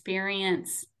to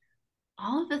experience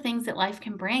all of the things that life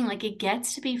can bring. Like it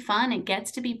gets to be fun, it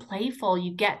gets to be playful,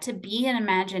 you get to be an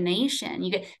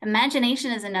imagination.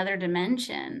 Imagination is another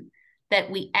dimension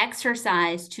that we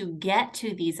exercise to get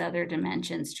to these other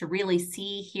dimensions, to really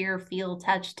see, hear, feel,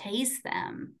 touch, taste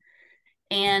them.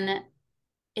 And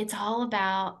it's all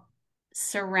about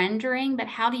surrendering, but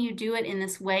how do you do it in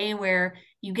this way where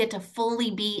you get to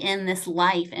fully be in this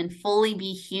life and fully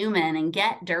be human and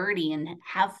get dirty and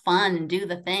have fun and do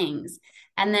the things?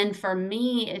 And then for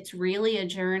me, it's really a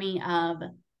journey of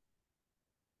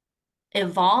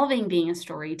evolving being a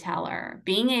storyteller,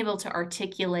 being able to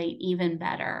articulate even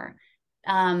better,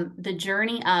 the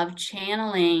journey of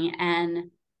channeling and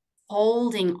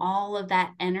holding all of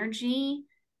that energy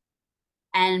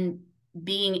and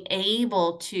being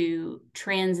able to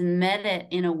transmit it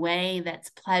in a way that's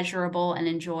pleasurable and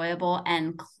enjoyable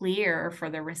and clear for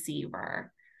the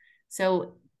receiver.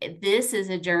 So this is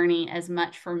a journey as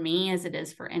much for me as it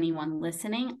is for anyone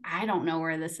listening. I don't know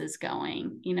where this is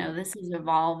going. This is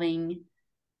evolving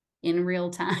in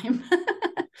real time.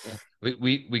 it.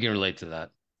 We can relate to that.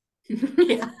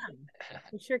 Yeah.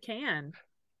 We sure can.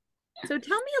 So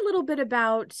tell me a little bit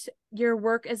about your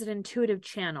work as an intuitive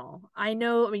channel. I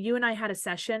know, you and I had a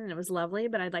session and it was lovely,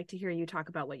 but I'd like to hear you talk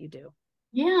about what you do.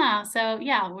 Yeah. So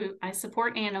I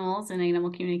support animals and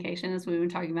animal communication, as we've been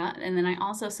talking about. And then I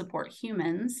also support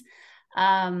humans.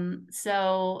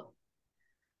 So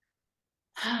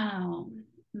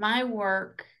my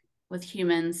work with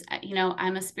humans,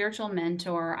 I'm a spiritual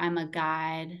mentor, I'm a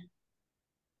guide.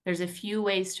 There's a few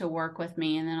ways to work with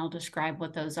me, and then I'll describe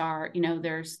what those are.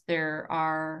 There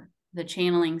are the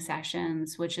channeling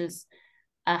sessions, which is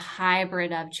a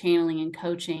hybrid of channeling and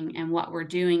coaching. And what we're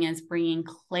doing is bringing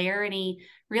clarity.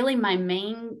 Really, my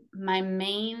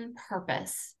main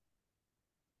purpose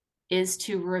is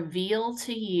to reveal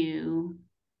to you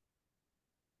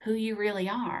who you really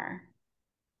are.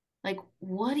 Like,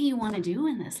 what do you want to do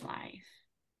in this life?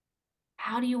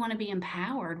 How do you want to be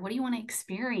empowered? What do you want to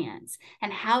experience?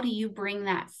 And how do you bring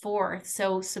that forth?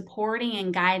 So supporting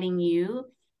and guiding you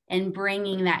and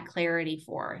bringing that clarity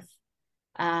forth.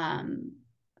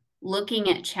 Looking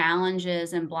at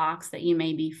challenges and blocks that you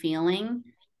may be feeling,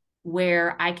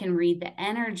 where I can read the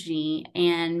energy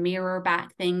and mirror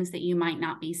back things that you might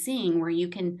not be seeing, where you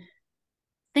can,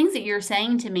 things that you're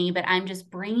saying to me, but I'm just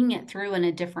bringing it through in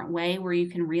a different way where you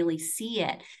can really see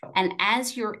it. And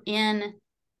as you're in,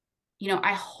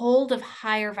 I hold of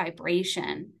higher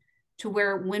vibration to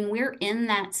where when we're in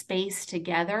that space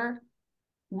together,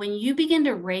 when you begin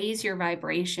to raise your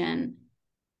vibration,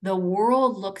 the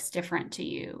world looks different to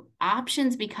you.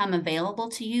 Options become available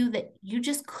to you that you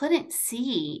just couldn't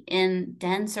see in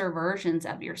denser versions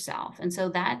of yourself. And so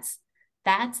that's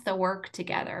the work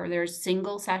together. There's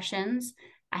single sessions.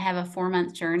 I have a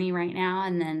 4-month journey right now,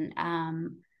 and then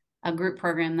a group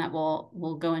program that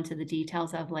we'll go into the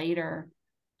details of later.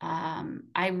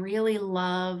 I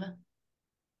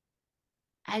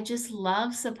just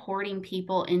love supporting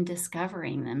people in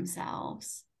discovering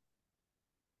themselves.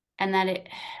 And that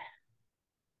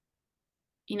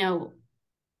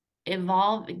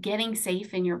getting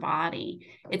safe in your body.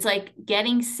 It's like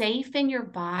getting safe in your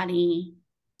body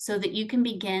so that you can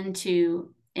begin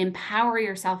to empower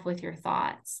yourself with your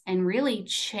thoughts and really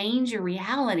change your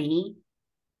reality.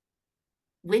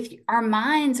 With our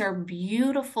minds are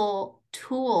beautiful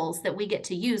tools that we get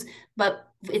to use, but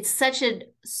it's such a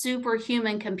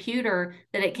superhuman computer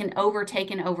that it can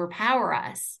overtake and overpower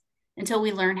us until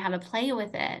we learn how to play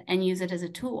with it and use it as a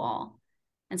tool.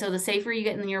 And so the safer you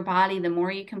get in your body, the more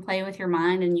you can play with your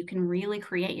mind and you can really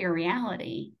create your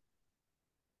reality.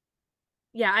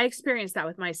 Yeah, I experienced that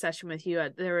with my session with you.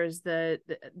 There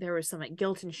was some like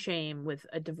guilt and shame with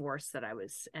a divorce that I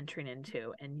was entering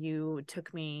into, and you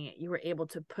were able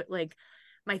to put, like,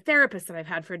 my therapist that I've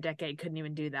had for a decade couldn't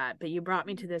even do that, but you brought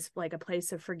me to this, like, a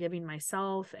place of forgiving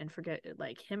myself and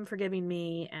him forgiving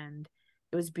me, and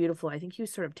it was beautiful. I think you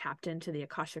sort of tapped into the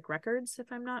Akashic records, if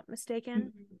I'm not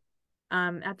mistaken.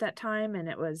 At that time, and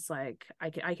it was like I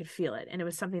could feel it, and it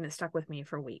was something that stuck with me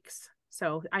for weeks.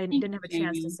 So I didn't have a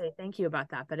chance to say thank you about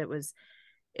that, but it was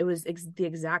the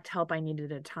exact help I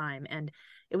needed at a time, and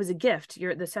it was a gift.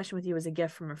 The session with you was a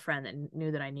gift from a friend that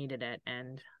knew that I needed it,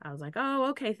 and I was like, oh,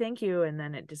 okay, thank you. And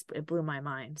then it blew my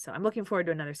mind. So I'm looking forward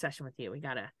to another session with you. We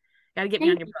gotta get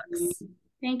me on your books.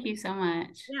 Thank you so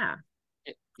much.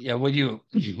 Yeah, what you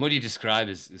describe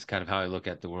is kind of how I look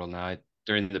at the world now.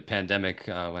 During the pandemic,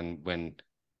 when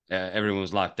everyone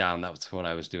was locked down, that was what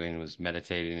I was doing, was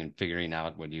meditating and figuring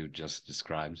out what you just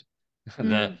described.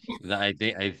 I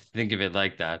think of it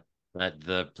like that. That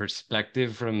the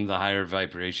perspective from the higher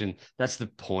vibration, that's the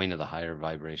point of the higher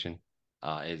vibration.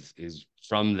 Is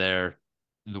from there,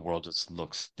 the world just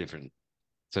looks different.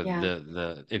 So Yeah.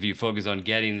 the if you focus on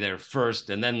getting there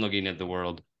first and then looking at the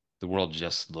world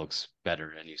just looks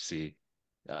better, and you see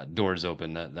doors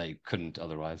open that you couldn't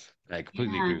otherwise. I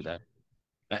completely agree with that.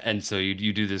 And so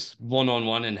you do this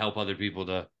one-on-one and help other people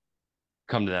to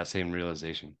come to that same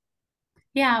realization.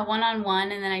 Yeah,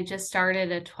 one-on-one. And then I just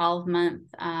started a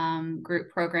 12-month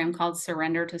group program called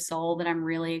Surrender to Soul that I'm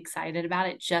really excited about.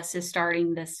 It just is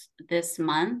starting this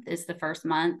month, is the first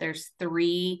month. There's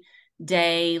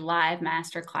 3-day live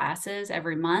master classes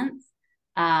every month.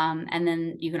 And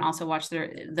then you can also watch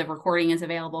the recording is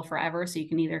available forever. So you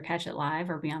can either catch it live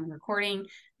or be on the recording.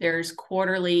 There's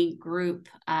quarterly group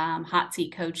hot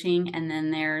seat coaching. And then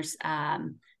there's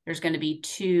going to be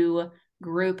 2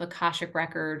 group Akashic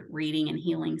record reading and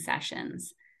healing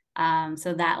sessions.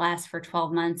 So that lasts for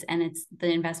 12 months, and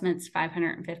the investment's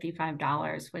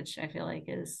 $555, which I feel like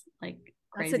is like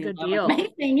crazy. That's a good deal.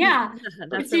 Amazing. Yeah.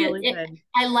 That's really good.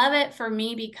 I love it for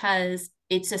me because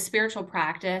it's a spiritual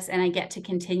practice, and I get to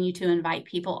continue to invite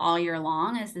people all year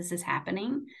long as this is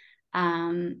happening.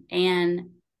 And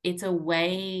it's a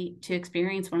way to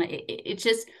experience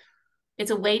it's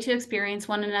a way to experience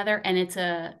one another, and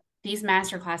these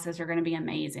master classes are going to be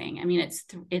amazing. I mean,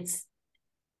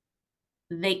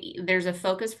 there's a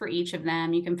focus for each of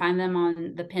them. You can find them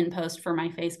on the pin post for my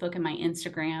Facebook and my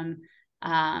Instagram.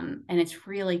 And it's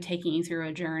really taking you through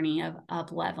a journey of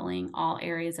up-leveling all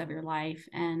areas of your life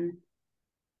and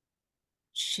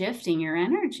shifting your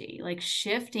energy, like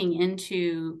shifting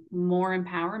into more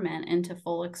empowerment, into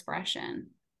full expression.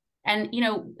 And,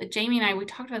 Jamie and we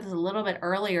talked about this a little bit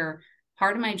earlier.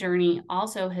 Part of my journey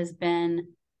also has been,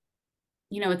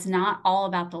 it's not all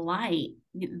about the light.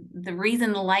 The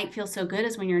reason the light feels so good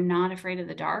is when you're not afraid of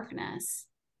the darkness.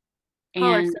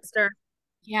 Holler, sister.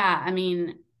 Yeah, I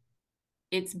mean,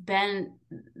 it's been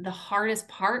the hardest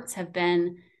parts have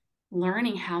been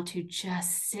learning how to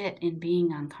just sit in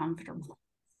being uncomfortable.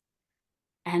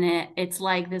 And it's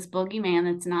like this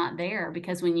boogeyman that's not there,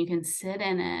 because when you can sit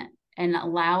in it and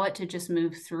allow it to just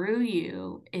move through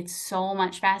you, it's so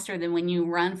much faster than when you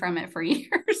run from it for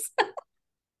years.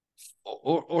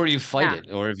 Or you fight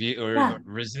it, or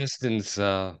resistance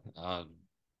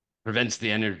prevents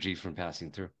the energy from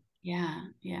passing through. Yeah.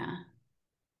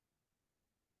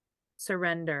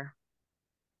 Surrender.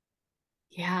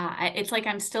 Yeah, it's like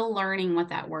I'm still learning what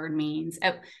that word means.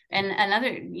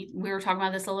 And we were talking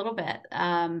about this a little bit.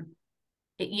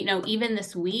 Even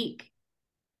this week,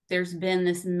 there's been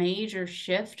this major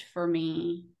shift for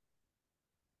me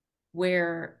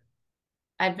where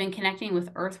I've been connecting with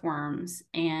earthworms,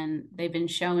 and they've been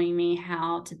showing me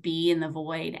how to be in the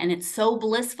void, and it's so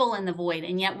blissful in the void.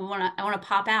 And yet I want to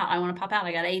pop out. I want to pop out.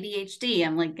 I got ADHD.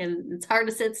 I'm like, it's hard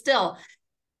to sit still.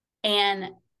 And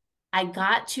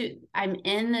I'm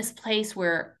in this place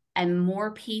where I'm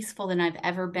more peaceful than I've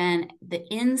ever been.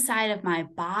 The inside of my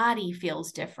body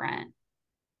feels different.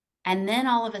 And then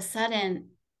all of a sudden,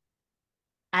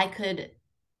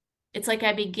 it's like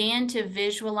I began to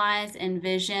visualize and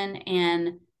vision,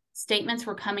 and statements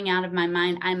were coming out of my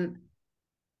mind.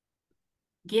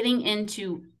 getting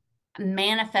into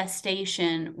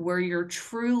manifestation where you're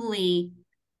truly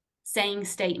saying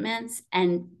statements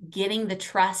and getting the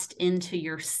trust into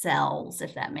your cells,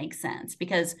 if that makes sense.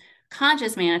 Because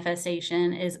conscious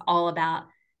manifestation is all about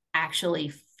actually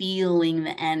feeling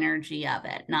the energy of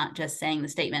it, not just saying the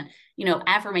statement.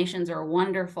 Affirmations are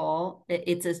wonderful.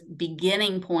 It's a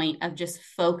beginning point of just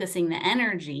focusing the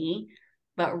energy,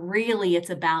 but really it's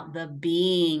about the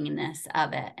beingness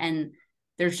of it. And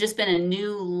there's just been a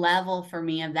new level for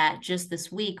me of that just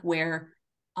this week where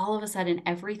all of a sudden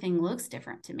everything looks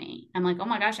different to me. I'm like, oh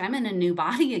my gosh, I'm in a new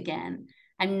body again.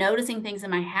 I'm noticing things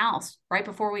in my house right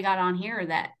before we got on here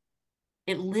that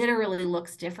it literally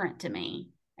looks different to me.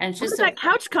 And it's Where just did that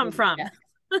couch come from?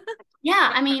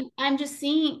 Yeah, I mean, I'm just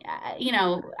seeing,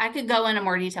 I could go into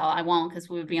more detail. I won't because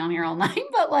we would be on here all night,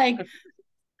 but like,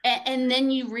 and then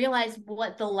you realize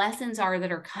what the lessons are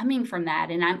that are coming from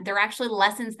that. And they're actually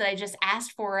lessons that I just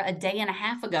asked for a day and a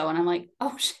half ago. And I'm like,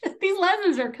 oh shit, these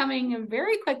lessons are coming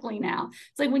very quickly now.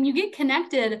 It's like when you get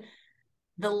connected,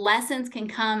 the lessons can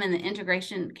come and the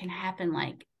integration can happen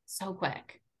like so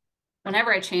quick.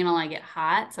 Whenever I channel, I get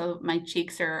hot. So my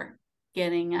cheeks are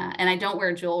getting, and I don't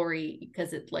wear jewelry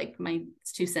because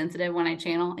it's too sensitive when I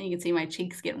channel. And you can see my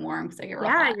cheeks get warm because I get real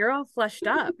hot. You're all flushed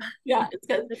up. Yeah, it's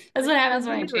good. That's what happens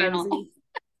when I channel.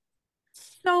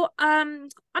 So,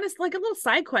 honest, like a little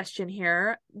side question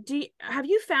here. Have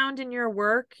you found in your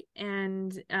work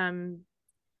and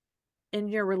in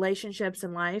your relationships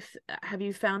in life, have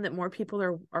you found that more people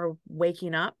are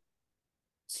waking up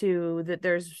to that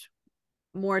there's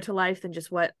more to life than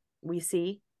just what we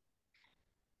see?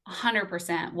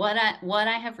 100%. What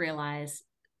I have realized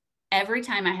every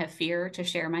time I have fear to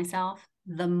share myself,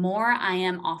 the more I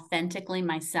am authentically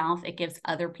myself, it gives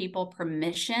other people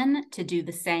permission to do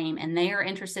the same. And they are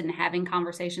interested in having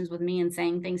conversations with me and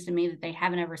saying things to me that they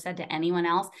haven't ever said to anyone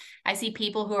else. I see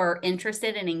people who are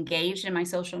interested and engaged in my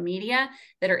social media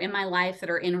that are in my life,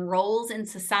 that are in roles in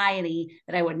society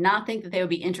that I would not think that they would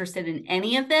be interested in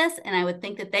any of this. And I would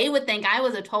think that they would think I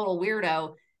was a total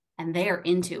weirdo, and they are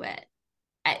into it.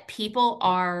 People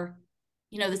are,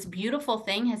 this beautiful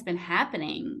thing has been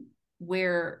happening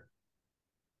where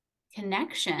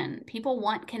people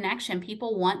want connection,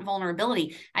 people want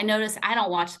vulnerability. I notice I don't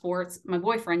watch sports, my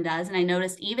boyfriend does, and I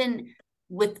noticed even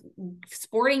with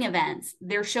sporting events,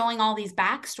 they're showing all these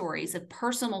backstories of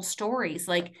personal stories.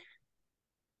 Like,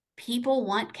 people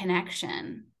want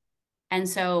connection. And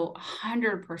so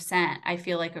 100%, I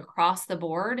feel like across the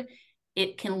board,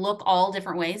 it can look all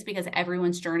different ways because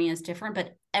everyone's journey is different,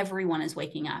 but everyone is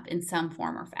waking up in some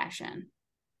form or fashion.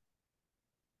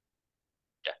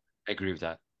 Yeah, I agree with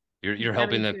that. You're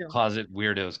helping the closet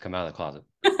weirdos come out of the closet.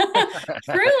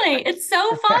 Truly, it's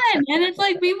so fun. And it's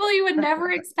like people you would never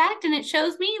expect. And it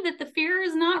shows me that the fear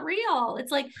is not real.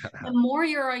 It's like the more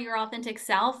you're your authentic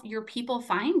self, your people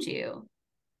find you.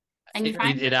 And you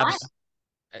find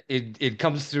it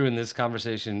comes through in this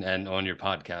conversation and on your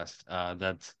podcast.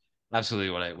 That's absolutely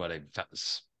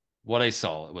what I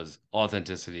saw. It was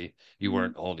authenticity. You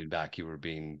weren't holding back. You were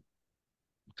being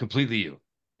completely you,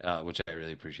 which I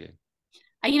really appreciate.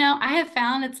 I have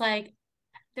found it's like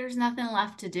there's nothing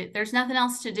left to do. There's nothing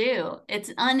else to do.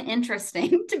 It's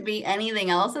uninteresting to be anything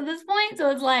else at this point.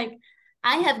 So it's like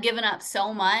I have given up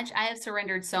so much. I have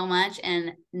surrendered so much,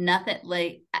 and nothing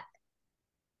like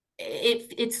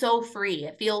it's so free.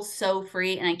 It feels so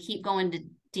free, and I keep going to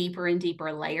deeper and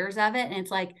deeper layers of it, and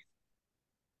it's like,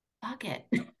 fuck it.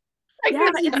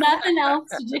 There's nothing else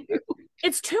to do.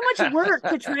 It's too much work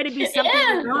to try to be something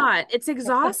you're not. It's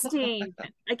exhausting.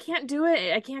 I can't do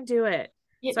it.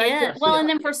 Well, and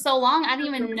then for so long, I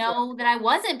didn't even know that I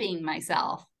wasn't being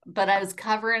myself, but I was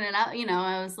covering it up.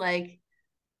 I was like,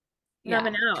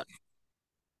 numbing out.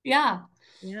 Yeah.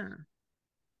 Yeah.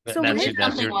 So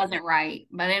something wasn't right,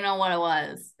 but I didn't know what it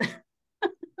was.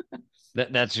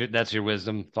 That's your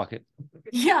wisdom. Fuck it.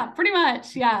 Yeah, pretty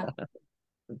much. Yeah.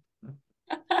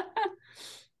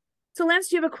 So Lance,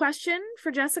 do you have a question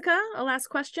for Jessica? A last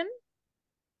question?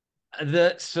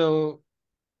 So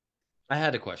I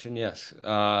had a question, yes.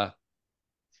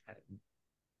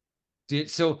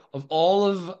 So of all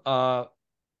of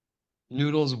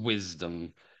Noodle's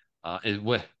wisdom,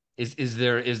 is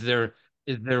there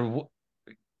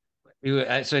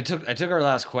so I took our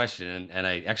last question and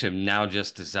I actually am now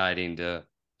just deciding to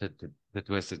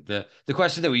twist it. The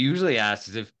question that we usually ask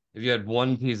is if you had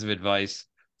one piece of advice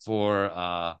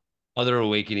for other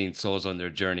awakening souls on their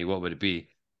journey, what would it be?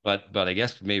 But I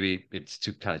guess maybe it's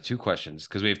two questions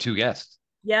because we have two guests.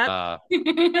 Yep.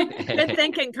 Good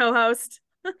thinking, co-host.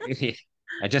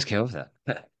 I just came up with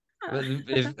that.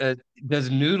 Does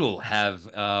Noodle have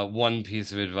one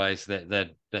piece of advice that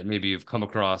that maybe you've come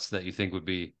across that you think would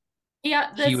be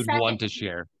Yeah, he would want to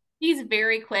share? he's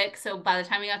very quick. So by the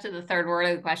time we got to the third word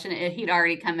of the question, he'd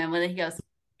already come in with it. He goes,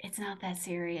 "It's not that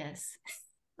serious."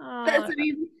 That's what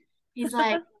he's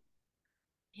like.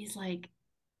 He's like,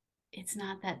 "It's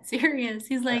not that serious."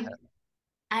 He's like,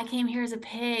 "I came here as a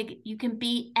pig. You can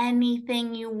be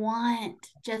anything you want.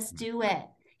 Just do it.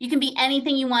 You can be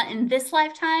anything you want in this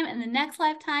lifetime and the next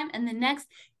lifetime and the next.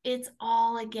 It's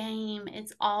all a game.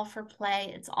 It's all for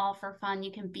play. It's all for fun.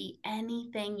 You can be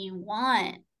anything you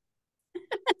want."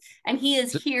 And he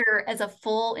is here as a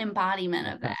full embodiment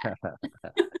of that.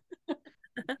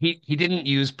 He didn't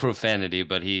use profanity,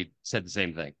 but he said the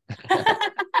same thing.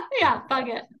 Yeah, fuck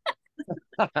it.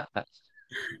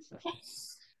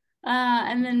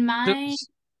 And then my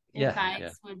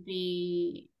advice would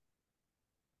be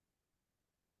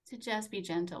to just be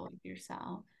gentle with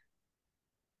yourself.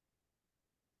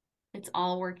 It's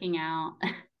all working out.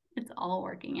 It's all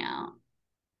working out.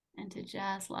 And to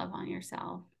just love on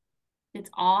yourself. It's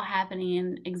all happening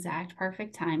in exact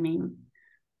perfect timing.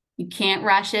 You can't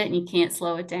rush it and you can't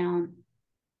slow it down.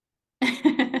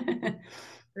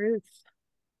 Truth.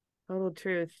 Total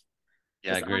truth.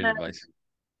 Yeah, great advice.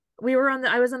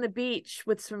 I was on the beach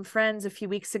with some friends a few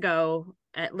weeks ago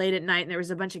late at night, and there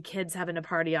was a bunch of kids having a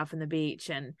party off on the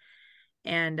beach,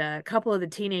 and a couple of the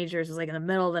teenagers was like in the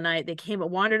middle of the night, they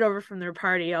wandered over from their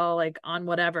party all like on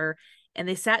whatever, and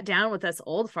they sat down with us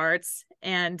old farts,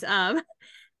 and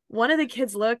one of the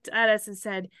kids looked at us and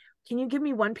said, "Can you give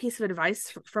me one piece of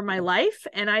advice for my life?"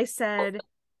 And I said,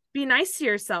 "Be nice to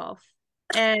yourself."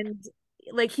 And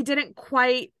like he didn't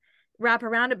quite wrap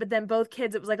around it, but then both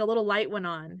kids, it was like a little light went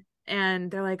on,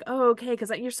 and they're like, "Oh, okay," because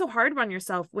you're so hard on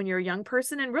yourself when you're a young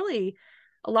person, and really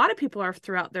a lot of people are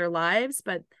throughout their lives,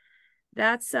 but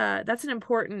that's an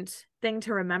important thing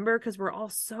to remember, because we're all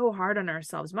so hard on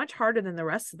ourselves, much harder than the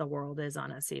rest of the world is on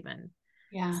us even.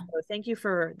 Yeah. So thank you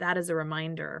for that as a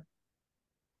reminder,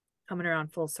 coming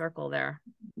around full circle there.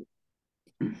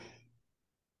 All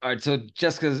right, so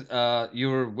Jessica,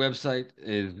 your website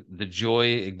is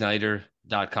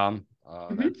thejoyigniter.com.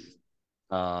 That's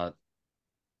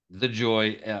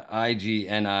thejoy,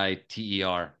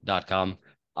 igniter.com.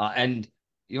 And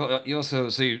you also,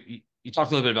 so you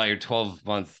talked a little bit about your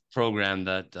 12-month program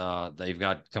that you've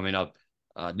got coming up.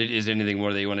 Is there anything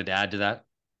more that you wanted to add to that?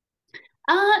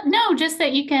 No, just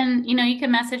that you can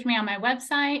message me on my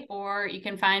website, or you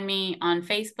can find me on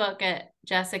Facebook at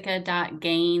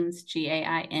jessica.gaines,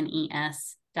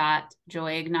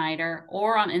 GAINES.joyigniter,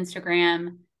 or on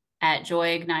Instagram at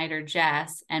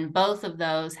joyigniterjess. And both of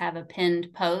those have a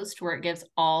pinned post where it gives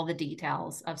all the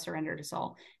details of Surrender to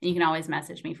Soul. And you can always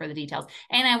message me for the details.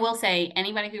 And I will say,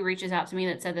 anybody who reaches out to me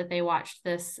that said that they watched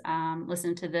this,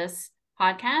 listened to this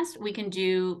podcast, we can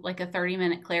do like a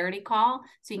 30-minute clarity call,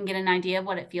 so you can get an idea of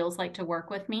what it feels like to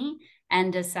work with me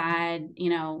and decide,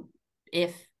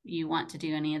 if you want to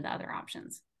do any of the other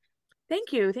options.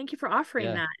 Thank you for offering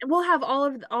that, and we'll have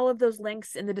all of those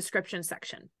links in the description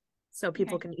section, so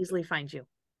people can easily find you.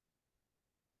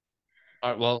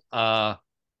 All right, well, I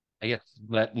guess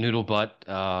let Noodle Butt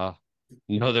know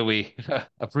that we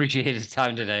appreciate his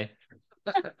time today.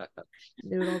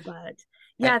 Noodle Butt.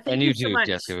 Yeah, thank you so much,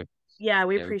 Jessica. Yeah,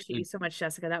 we appreciate you so much,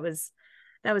 Jessica. That was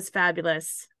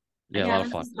fabulous. Yeah, a lot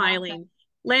of fun. Smiling.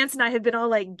 Lance and I have been all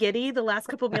like giddy the last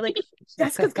couple of like,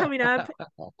 Jessica's coming up.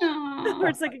 We're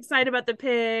just like excited about the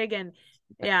pig, and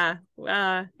and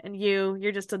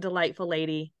you're just a delightful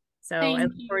lady. So I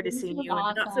look forward to seeing you in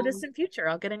the not so distant future.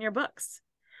 I'll get in your books.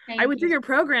 I would do your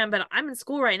program, but I'm in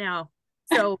school right now.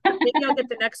 So maybe I'll get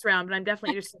the next round, but I'm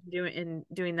definitely interested in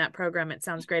doing that program. It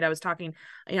sounds great. I was talking,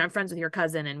 I'm friends with your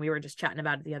cousin, and we were just chatting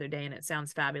about it the other day, and it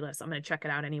sounds fabulous. I'm going to check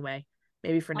it out anyway,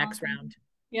 maybe for next round.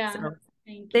 Yeah. So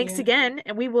thanks again,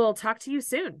 and we will talk to you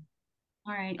soon.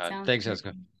 All right. Thanks,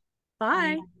 Jessica.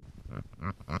 Bye.